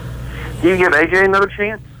 Do you give AJ another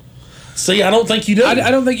chance? See, I don't think you do.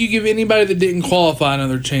 I don't think you give anybody that didn't qualify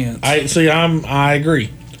another chance. I agree.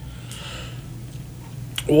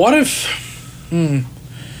 What if... Who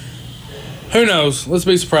knows? Let's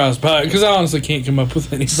be surprised by it, because I honestly can't come up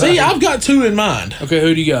with anybody. See, I've got 2 in mind. Okay,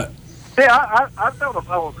 who do you got? See, I felt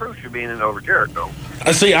Apollo Crews should be in it over Jericho.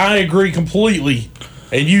 I agree completely.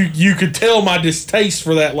 And you could tell my distaste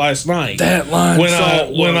for that last night. That line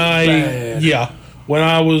when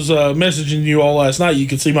I was messaging you all last night, you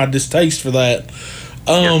could see my distaste for that.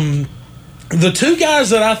 The 2 guys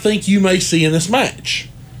that I think you may see in this match,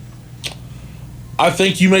 I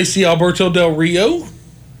think you may see Alberto Del Rio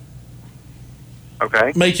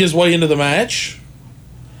make his way into the match.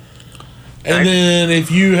 And then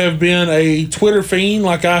if you have been a Twitter fiend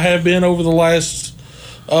like I have been over the last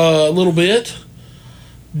little bit,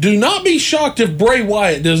 do not be shocked if Bray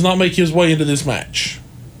Wyatt does not make his way into this match.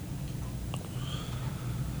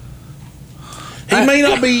 He may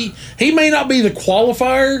not be the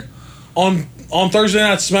qualifier on Thursday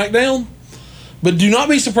Night SmackDown, but do not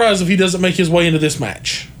be surprised if he doesn't make his way into this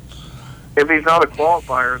match. If he's not a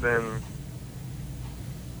qualifier, then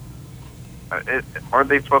aren't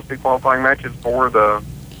they supposed to be qualifying matches for the...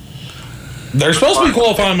 They're supposed to be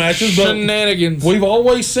qualifying matches, but shenanigans. We've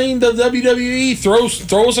always seen the WWE throw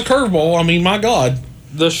us a curveball. I mean, my God.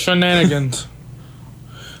 The shenanigans.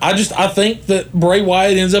 I think that Bray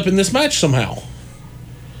Wyatt ends up in this match somehow.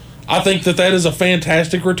 I think that is a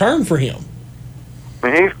fantastic return for him.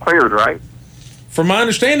 I mean, he's cleared, right? From my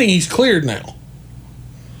understanding, he's cleared now.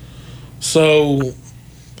 So,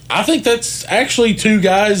 I think that's actually 2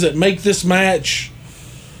 guys that make this match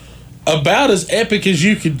about as epic as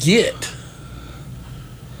you could get.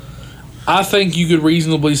 I think you could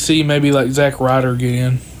reasonably see maybe like Zack Ryder get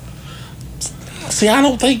in. See, I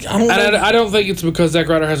don't think it's because Zack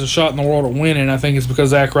Ryder has a shot in the world of winning. I think it's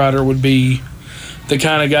because Zack Ryder would be the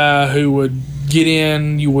kind of guy who would get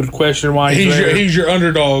in. You would question why he's your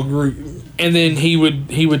underdog group, and then he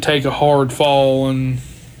would take a hard fall and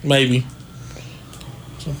maybe.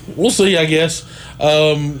 So we'll see, I guess.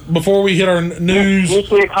 Before we hit our news, you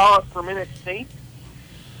see a call up from NXT.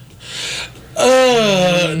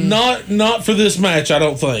 Not for this match, I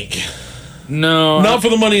don't think. No. Not for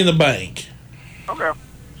the Money in the Bank. Okay.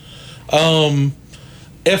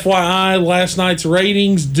 FYI, last night's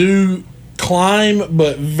ratings do climb,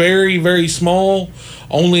 but very, very small.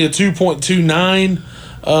 Only a 2.29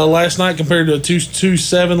 last night compared to a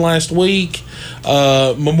 2.27 last week.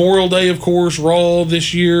 Memorial Day, of course, Raw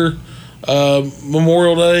this year.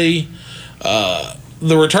 Memorial Day.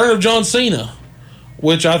 The return of John Cena,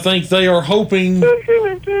 which I think they are hoping,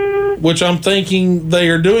 which I'm thinking they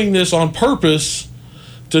are doing this on purpose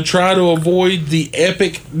to try to avoid the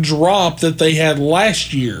epic drop that they had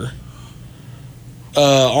last year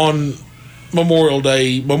on Memorial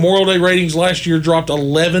Day. Memorial Day ratings last year dropped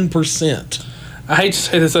 11%. I hate to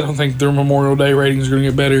say this, I don't think their Memorial Day ratings are going to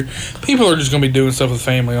get better. People are just going to be doing stuff with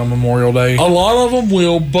family on Memorial Day. A lot of them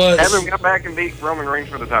will, but... Have him come back and beat Roman Reigns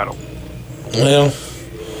for the title. Well,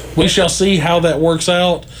 we shall see how that works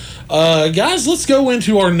out. Guys, let's go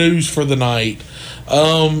into our news for the night.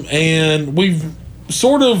 And we've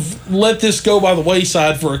sort of let this go by the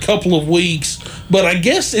wayside for a couple of weeks, but I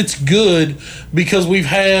guess it's good because we've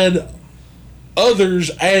had others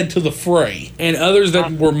add to the fray. And others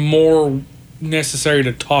that were more necessary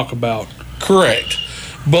to talk about. Correct.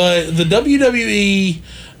 But the WWE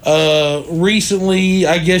recently,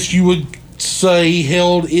 I guess you would say,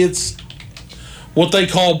 held its what they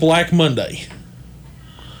call Black Monday.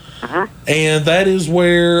 And that is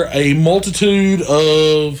where a multitude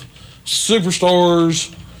of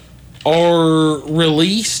superstars are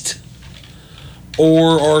released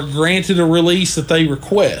or are granted a release that they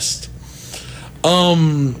request.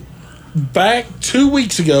 Back 2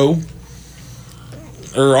 weeks ago,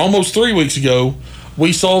 or almost 3 weeks ago,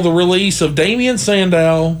 we saw the release of Damian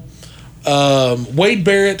Sandow, Wade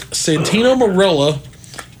Barrett, Santino Marella,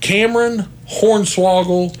 Cameron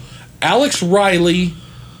Hornswoggle, Alex Riley,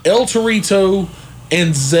 El Torito,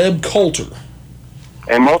 and Zeb Coulter.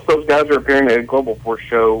 And most of those guys are appearing at a Global Force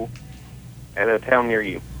show at a town near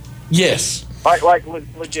you. Yes. Like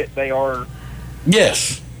legit, they are.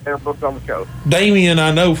 Yes. They're booked on the show. Damien,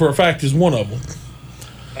 I know for a fact, is one of them.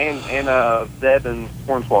 And Zeb and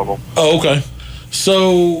Hornswoggle. Oh, okay.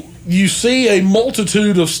 So you see a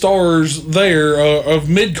multitude of stars there of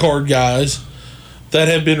mid-card guys that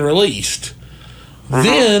have been released.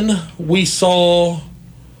 Then we saw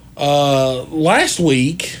last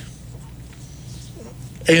week,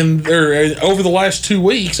 and over the last 2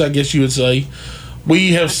 weeks, I guess you would say,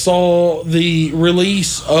 we have saw the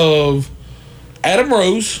release of Adam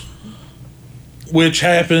Rose, which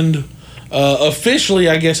happened officially,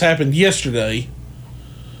 I guess, happened yesterday.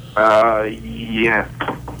 Yeah.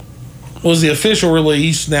 Was the official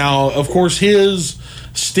release. Now, of course, his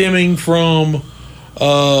stemming from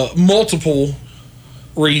multiple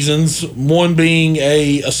reasons. One being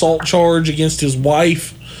a assault charge against his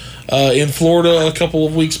wife in Florida a couple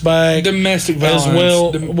of weeks back. Domestic violence. As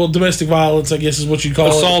well. Well, domestic violence, I guess, is what you call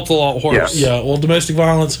Assault a lot worse. it. Yeah, well, domestic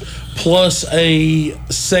violence plus a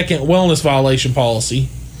second wellness violation policy.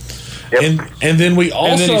 Yep. And then we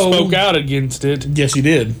also... And then he spoke out against it. Yes, he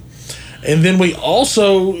did. And then we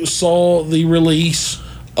also saw the release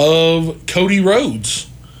of Cody Rhodes,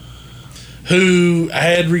 who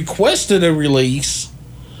had requested a release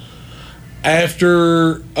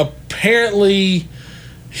after apparently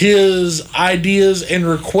his ideas and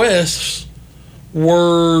requests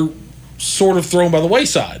were sort of thrown by the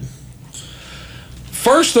wayside.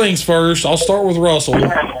 First things first, I'll start with Russell.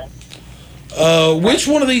 Which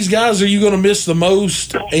one of these guys are you going to miss the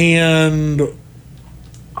most, and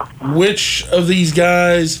which of these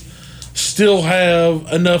guys still have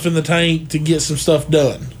enough in the tank to get some stuff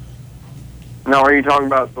done? Now, are you talking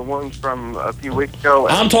about the ones from a few weeks ago?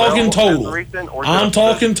 I'm talking total. I'm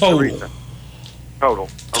talking total. Total.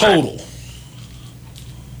 Okay. Total.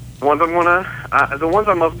 The ones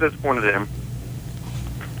I'm most disappointed in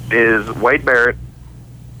is Wade Barrett,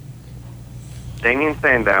 Damien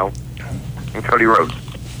Sandow, and Cody Rhodes.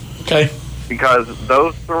 Okay. Because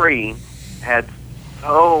those three had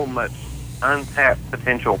so much untapped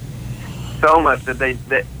potential, so much that they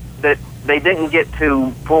didn't get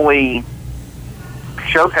to fully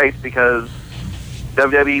showcase because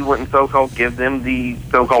WWE wouldn't so-called give them the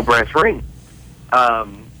so-called brass ring.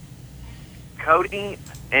 Cody,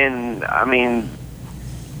 and I mean,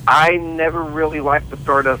 I never really liked the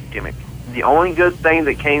Stardust gimmick. The only good thing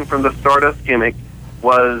that came from the Stardust gimmick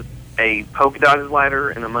was a polka dotted ladder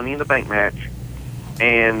and a Money in the Bank match,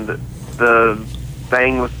 and the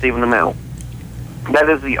thing with Stephen Amell. That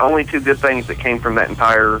is the only two good things that came from that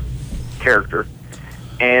entire character.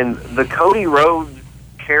 And the Cody Rhodes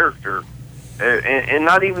character, and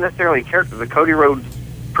not even necessarily a character, the Cody Rhodes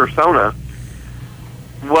persona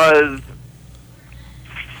was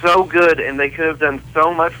so good, and they could have done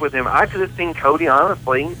so much with him. I could have seen Cody,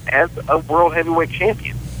 honestly, as a World Heavyweight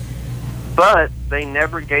Champion. But they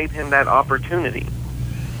never gave him that opportunity.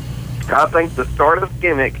 I think the Stardust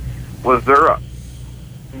gimmick was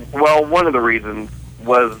one of the reasons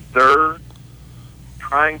was they're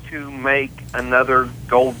trying to make another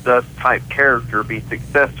Goldust type character be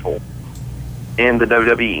successful in the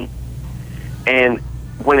WWE. And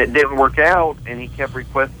when it didn't work out, and he kept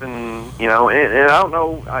requesting, and I don't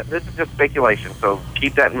know, this is just speculation, so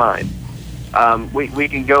keep that in mind. We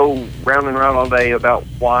can go round and round all day about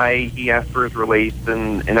why he asked for his release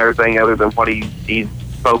and everything other than what he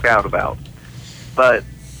spoke out about. But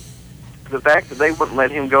the fact that they wouldn't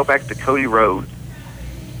let him go back to Cody Rhodes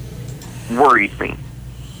worries me.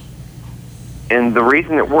 And the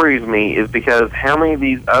reason it worries me is because how many of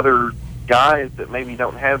these other guys that maybe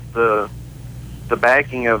don't have the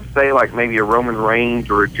backing of, say, like maybe a Roman Reigns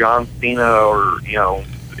or a John Cena or,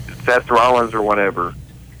 Seth Rollins or whatever,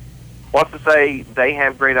 what's to say they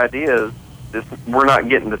have great ideas that we're not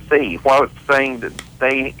getting to see? What's saying that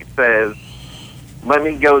they says, let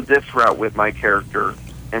me go this route with my character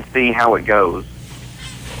and see how it goes?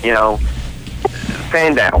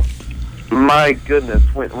 Sandow, my goodness,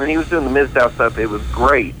 when he was doing the Mizdow stuff, it was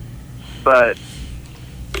great. But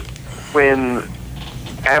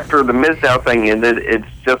after the Mizdow thing ended, it's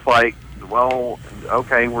just like, well,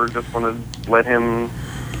 okay, we're just going to let him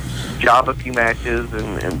job a few matches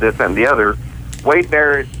and this and the other. Wade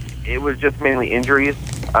Barrett, it was just mainly injuries,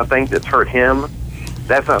 I think, that's hurt him.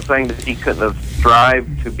 That's not saying that he couldn't have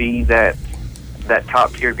strived to be that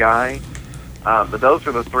top-tier guy. But those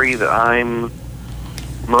are the three that I'm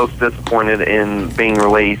most disappointed in being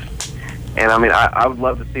released. And, I mean, I would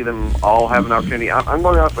love to see them all have an opportunity. I'm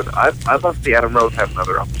going off with I'd love to see Adam Rose have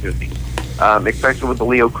another opportunity, especially with the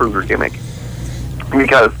Leo Kruger gimmick.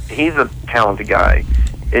 because he's a talented guy.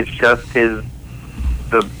 It's just the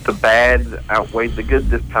bad outweighed the good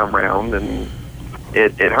this time around, and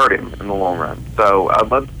it hurt him in the long run. So I'd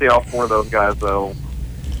love to see all four of those guys, though,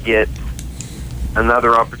 get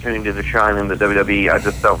another opportunity to shine in the WWE. I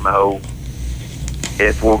just don't know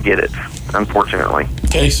if we'll get it, unfortunately.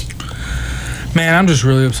 Case. Man, I'm just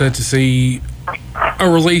really upset to see a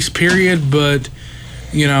release period, but,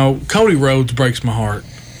 you know, Cody Rhodes breaks my heart.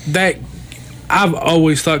 I've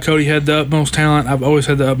always thought Cody had the utmost talent. I've always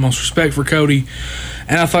had the utmost respect for Cody.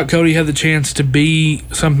 And I thought Cody had the chance to be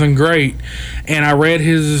something great. And I read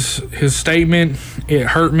his statement. It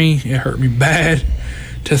hurt me. It hurt me bad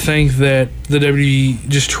to think that the WWE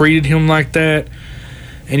just treated him like that.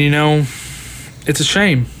 And, you know, it's a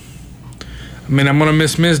shame. I mean, I'm going to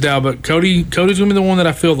miss Mizdow, but Cody's going to be the one that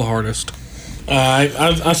I feel the hardest.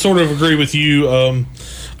 I sort of agree with you.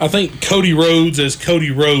 I think Cody Rhodes as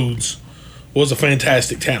Cody Rhodes was a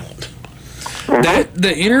fantastic talent.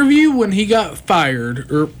 The interview when he got fired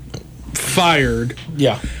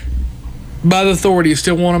Yeah. by the Authority is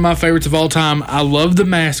still one of my favorites of all time. I love the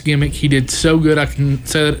mask gimmick. He did so good. I can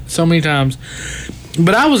say it so many times.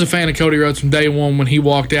 But I was a fan of Cody Rhodes from day one when he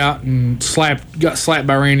walked out and got slapped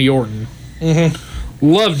by Randy Orton. Mm-hmm.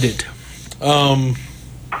 Loved it.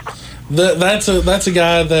 That's a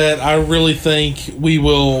guy that I really think we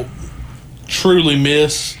will truly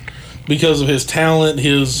miss because of his talent.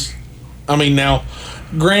 Now,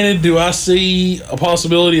 granted, do I see a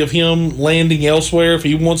possibility of him landing elsewhere if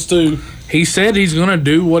he wants to? He said he's going to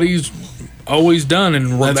do what he's always done,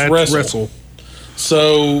 and that's wrestle.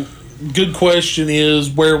 So, good question is,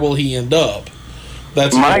 where will he end up?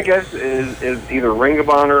 That's my guess is either Ring of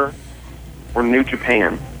Honor or New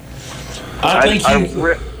Japan. I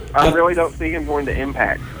really don't see him going to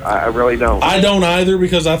Impact. I really don't. I don't either,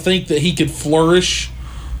 because I think that he could flourish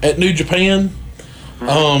at New Japan.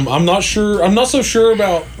 I'm not sure. I'm not so sure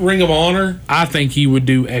about Ring of Honor. I think he would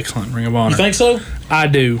do excellent in Ring of Honor. You think so? I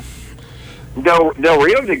do. Del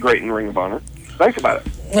Rio did great in Ring of Honor. Think about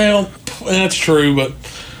it. Well, that's true, but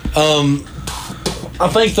I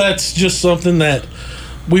think that's just something that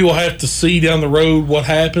we will have to see down the road what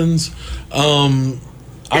happens. I'm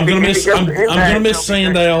gonna miss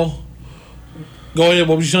Sandow. Go ahead.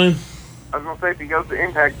 What were you saying? I was gonna say, if he goes to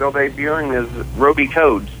Impact, they'll debut him as Roby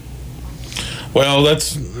Codes. Well,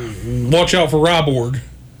 watch out for Ryborg.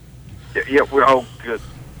 Yeah. Oh, good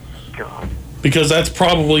God. Because that's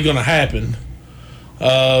probably going to happen.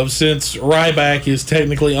 Since Ryback is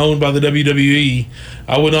technically owned by the WWE,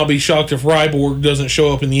 I would not be shocked if Ryborg doesn't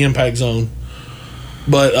show up in the Impact Zone.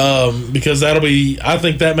 But because I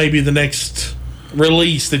think that may be the next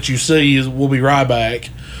release that you see will be Ryback.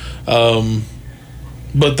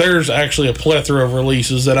 But there's actually a plethora of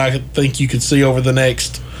releases that I think you could see over the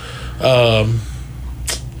next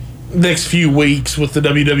few weeks with the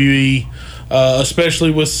WWE,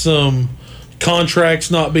 especially with some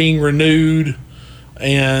contracts not being renewed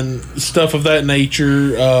and stuff of that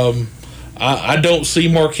nature. I don't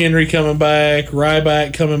see Mark Henry coming back,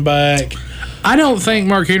 Ryback coming back. I don't think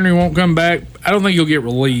Mark Henry won't come back. I don't think he'll get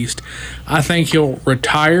released. I think he'll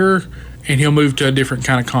retire and he'll move to a different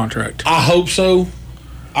kind of contract. I hope so.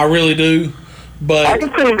 I really do. But I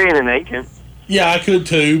can see him being an agent. Yeah, I could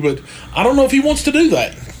too, but I don't know if he wants to do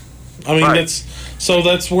that. I mean, right.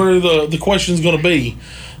 that's where the question's going to be.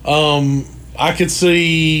 I could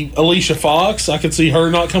see Alicia Fox. I could see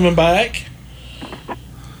her not coming back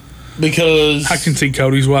because I can see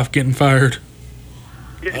Cody's wife getting fired.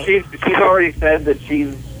 She's already said that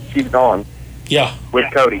she's gone. Yeah,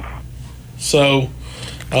 with Cody. So,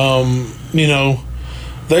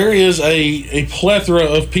 there is a plethora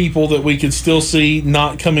of people that we could still see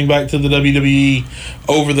not coming back to the WWE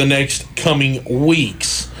over the next coming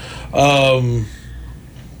weeks.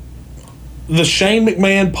 The Shane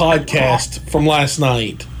McMahon podcast from last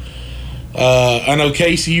night. I know,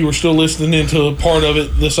 Casey, you were still listening into part of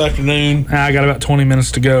it this afternoon. I got about 20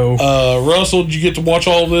 minutes to go. Russell, did you get to watch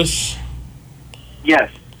all this? Yes.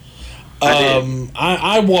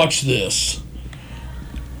 I watched this,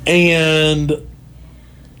 and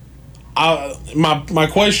my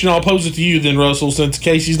question, I'll pose it to you then, Russell, since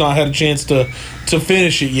Casey's not had a chance to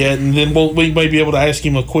finish it yet, and then we may be able to ask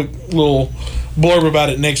him a quick little blurb about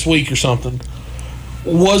it next week or something.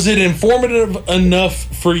 Was it informative enough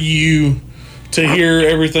for you to hear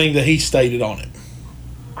everything that he stated on it?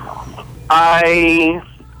 I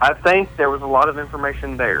think there was a lot of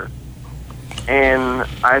information there, and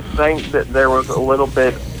I think that there was a little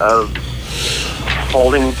bit of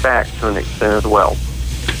holding back to an extent as well.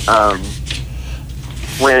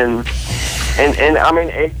 When And I mean,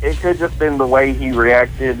 it could just been the way he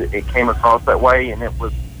reacted. It came across that way, and it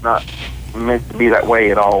was not meant to be that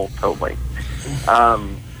way at all, totally.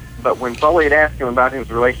 But when Foley had asked him about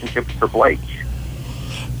his relationship with Triple H,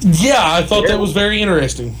 yeah, I thought that was very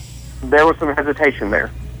interesting. There was some hesitation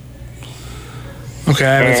there. Okay,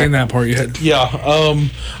 I haven't seen that part yet. Yeah,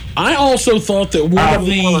 I also thought that one of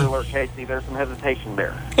the... Spoiler alert, Casey, there's some hesitation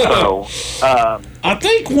there. So, I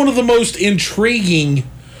think one of the most intriguing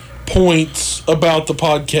points about the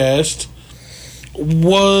podcast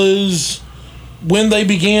was when they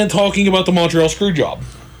began talking about the Montreal Screwjob.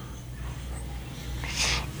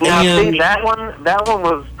 now, see, that one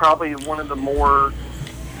was probably one of the more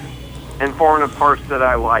informative parts that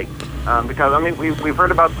I liked. Because, I mean, we've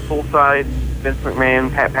heard about the full-size Vince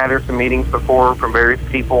McMahon, Pat Patterson meetings before from various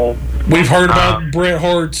people. We've heard about Bret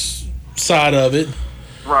Hart's side of it.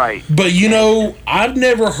 Right. But, you know, I've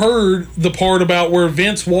never heard the part about where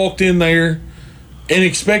Vince walked in there and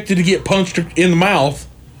expected to get punched in the mouth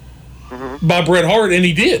by Bret Hart, and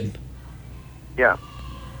he did. Yeah.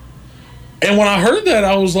 And when I heard that,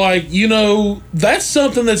 I was like, you know, that's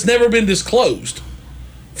something that's never been disclosed,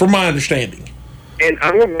 from my understanding. And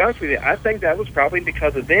I'm going to be honest with you, I think that was probably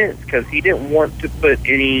because of Vince, because he didn't want to put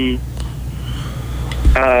any...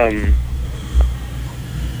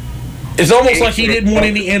 It's almost like he didn't want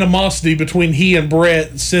any animosity between he and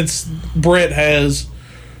Bret, since Bret has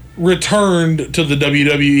returned to the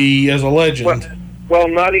WWE as a legend. Well,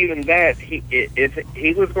 not even that. If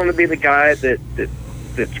he was going to be the guy that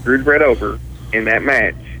screwed Bret over in that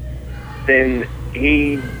match, then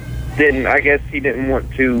he didn't. I guess he didn't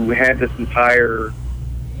want to have this entire.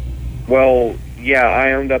 Well, yeah,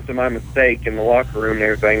 I owned up to my mistake in the locker room and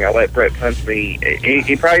everything. I let Bret punch me.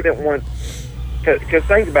 He probably didn't want. Because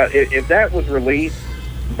think about it, if that was released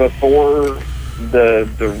before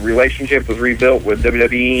the relationship was rebuilt with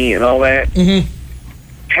WWE and all that,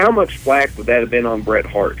 how much flack would that have been on Bret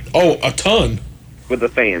Hart? Oh, a ton. With the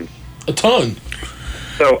fans. A ton.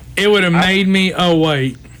 So it would have made me, oh,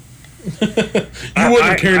 wait. You wouldn't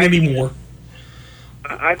have cared anymore.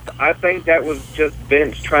 I think that was just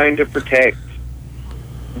Vince trying to protect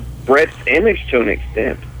Bret's image to an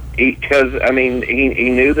extent. Because, I mean, he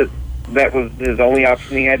knew that was his only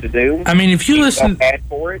option he had to do. I mean, if you listen... He felt bad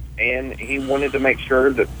for it, and he wanted to make sure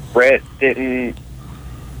that Bret didn't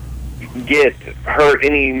get hurt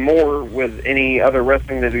any more with any other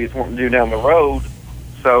wrestling that he was wanting to do down the road.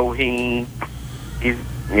 So he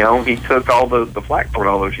took all the flack for it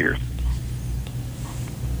all those years.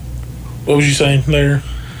 What was you saying there?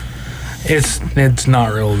 It's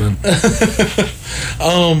not relevant.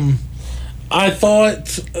 I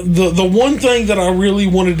thought the one thing that I really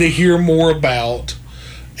wanted to hear more about,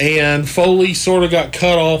 and Foley sort of got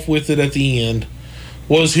cut off with it at the end,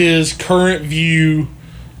 was his current view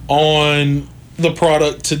on the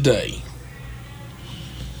product today.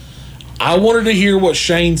 I wanted to hear what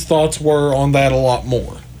Shane's thoughts were on that a lot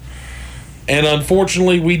more. And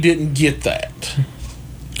unfortunately, we didn't get that.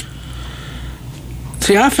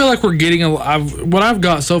 See, I feel like we're getting what I've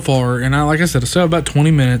got so far, and like I said, I still have about 20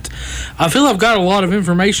 minutes. I feel I've got a lot of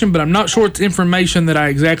information, but I'm not sure it's information that I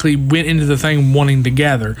exactly went into the thing wanting to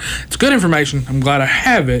gather. It's good information. I'm glad I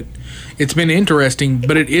have it. It's been interesting,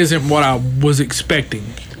 but it isn't what I was expecting.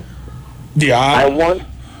 Yeah, I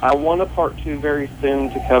want a part 2 very soon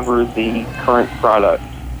to cover the current product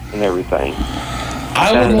and everything.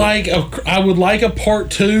 I would like a part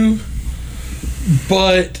 2,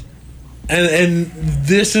 but and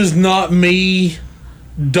this is not me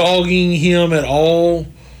dogging him at all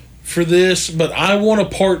for this, but I want a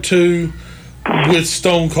part 2 with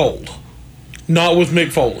Stone Cold, not with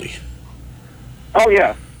Mick Foley. Oh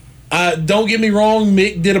yeah. Don't get me wrong,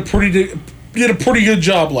 Mick did a pretty good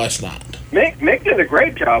job last night. Mick did a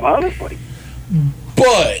great job, honestly.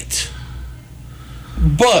 But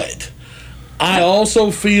I also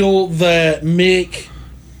feel that Mick...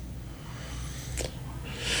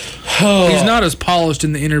 he's not as polished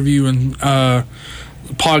in the interview and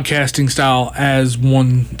podcasting style as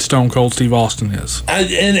one Stone Cold Steve Austin is.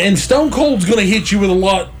 And Stone Cold's going to hit you with a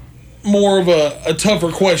lot more of a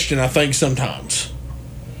tougher question, I think, sometimes.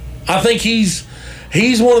 I think he's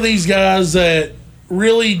one of these guys that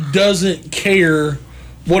really doesn't care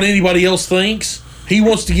what anybody else thinks. He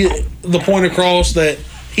wants to get the point across that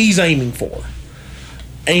he's aiming for.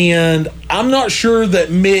 And I'm not sure that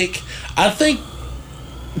Mick... I think,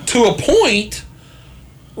 to a point,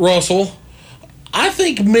 Russell, I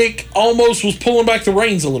think Mick almost was pulling back the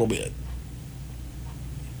reins a little bit.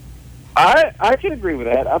 I can agree with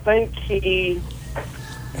that. I think he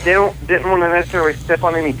didn't want to necessarily step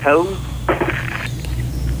on any toes.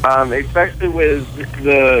 especially with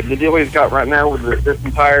the deal he's got right now with this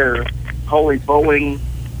entire Holy Bowling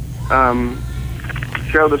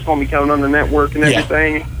show that's going to be coming on the network and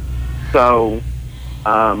everything. So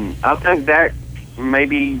I think that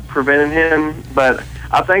maybe prevented him, but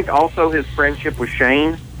I think also his friendship with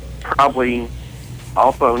Shane probably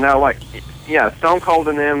also now, like, yeah, Stone Cold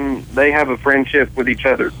and them, they have a friendship with each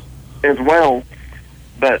other as well.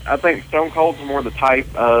 But I think Stone Cold's more the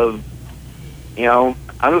type of, you know,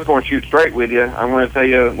 I'm just going to shoot straight with you. I'm going to tell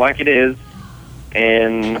you like it is.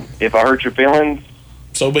 And if I hurt your feelings,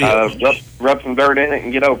 so be it. Rub some dirt in it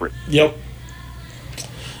and get over it. Yep.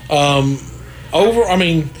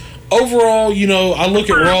 Overall, you know, I look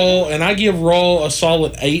at Raw and I give Raw a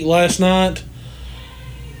solid 8 last night.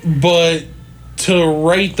 But to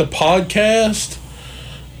rate the podcast,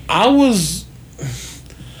 I was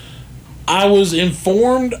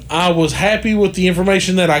informed. I was happy with the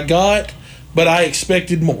information that I got, but I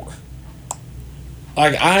expected more.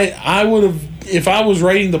 Like I would have, if I was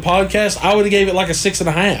rating the podcast, I would have gave it like a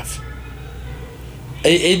 6.5.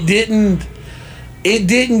 It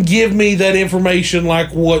didn't give me that information like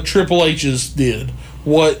what Triple H's did,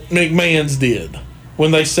 what McMahon's did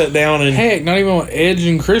when they sat down and heck, not even what Edge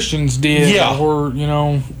and Christians did. Yeah. Or, you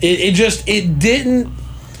know, it didn't.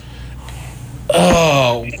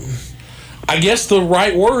 I guess the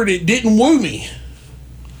right word, it didn't woo me.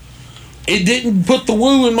 It didn't put the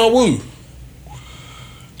woo in my woo.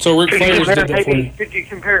 So Ric Flair's did that for you. Could you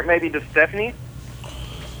compare it maybe to Stephanie?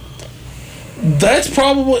 That's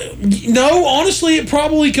probably... No, honestly, it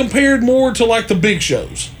probably compared more to, like, the big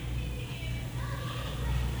shows.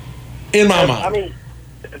 In my mind. I mean,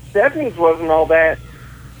 Stephanie's wasn't all that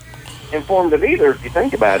informative if you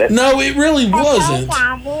think about it. No, it really wasn't.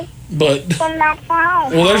 But...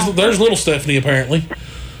 Well, there's little Stephanie, apparently.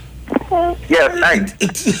 Yes,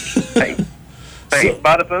 hey. Hey,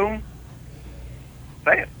 bada boom.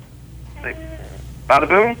 Say it. Say, bada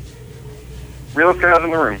boom. Realest guys in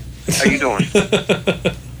the room. How you doing?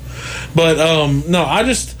 But no,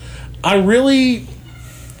 I really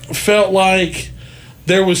felt like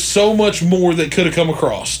there was so much more that could have come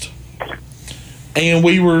across, and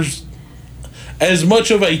we were as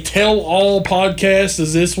much of a tell-all podcast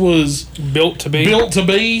as this was built to be.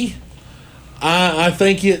 I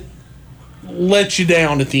think it let you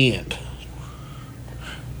down at the end.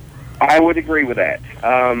 I would agree with that.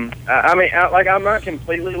 I'm not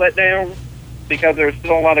completely let down, because there's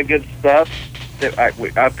still a lot of good stuff that I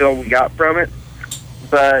feel we got from it,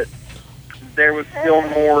 but there was still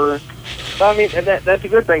more. I mean, that's a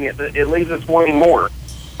good thing. It leaves us wanting more,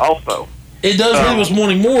 also. It does leave us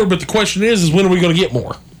wanting more, but the question is when are we going to get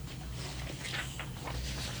more?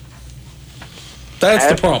 That's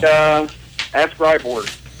the problem. Ask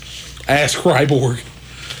Ryborg. Ask Ryborg.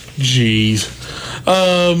 Jeez.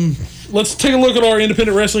 Let's take a look at our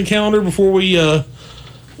independent wrestling calendar before we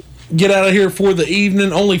get out of here for the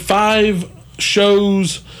evening. Only 5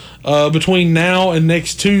 shows between now and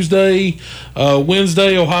next Tuesday.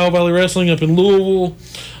 Wednesday, Ohio Valley Wrestling up in Louisville.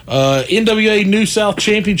 NWA New South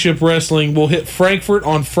Championship Wrestling will hit Frankfurt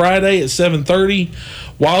on Friday at 7:30.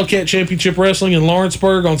 Wildcat Championship Wrestling in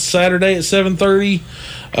Lawrenceburg on Saturday at 7:30.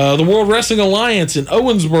 The World Wrestling Alliance in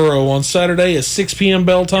Owensboro on Saturday at 6 p.m.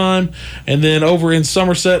 bell time. And then over in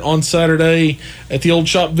Somerset on Saturday at the old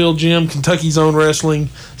Shopville Gym, Kentucky's Own Wrestling,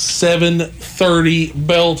 7:30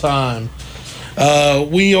 bell time.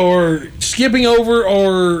 We are skipping over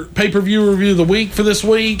our pay-per-view review of the week for this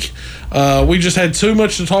week. We just had too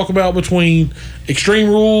much to talk about between Extreme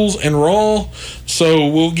Rules and Raw, so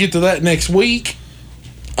we'll get to that next week.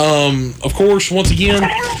 Of course, once again,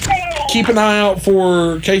 keep an eye out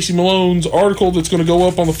for Casey Malone's article that's going to go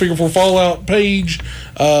up on the Figure 4 Fallout page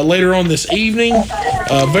later on this evening.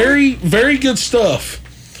 Very, very good stuff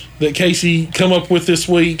that Casey come up with this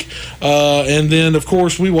week. And then, of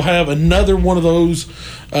course, we will have another one of those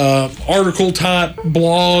article-type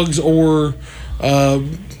blogs or...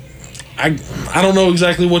 I don't know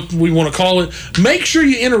exactly what we want to call it. Make sure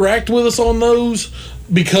you interact with us on those,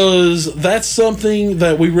 because that's something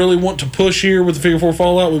that we really want to push here with the Figure 4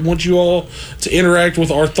 Fallout. We want you all to interact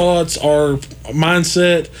with our thoughts, our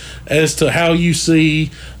mindset as to how you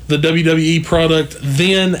see the WWE product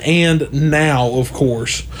then and now, of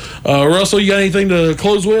course. Russell, you got anything to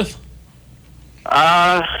close with?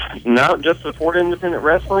 No, just support independent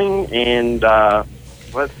wrestling, and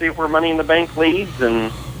let's see if we're Money in the Bank leads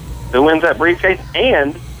and who wins that briefcase,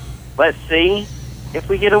 and let's see if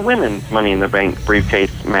we get a women's Money in the Bank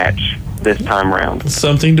briefcase match this time around.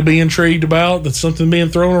 Something to be intrigued about. That's something being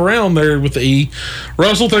thrown around there with the E.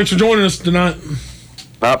 Russell, thanks for joining us tonight.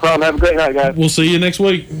 No problem. Have a great night, guys. We'll see you next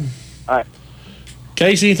week. All right.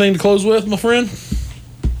 Casey, anything to close with, my friend?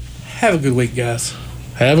 Have a good week, guys.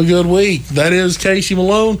 Have a good week. That is Casey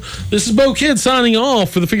Malone. This is Bo Kidd signing off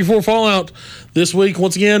for the Figure 4 Fallout this week.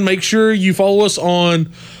 Once again, make sure you follow us on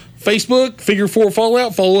Facebook, Figure 4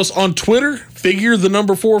 Fallout. Follow us on Twitter, Figure the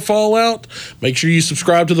number 4 Fallout. Make sure you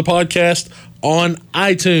subscribe to the podcast on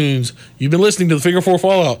iTunes. You've been listening to the Figure 4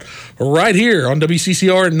 Fallout right here on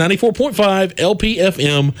WCCR 94.5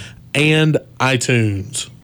 LPFM and iTunes.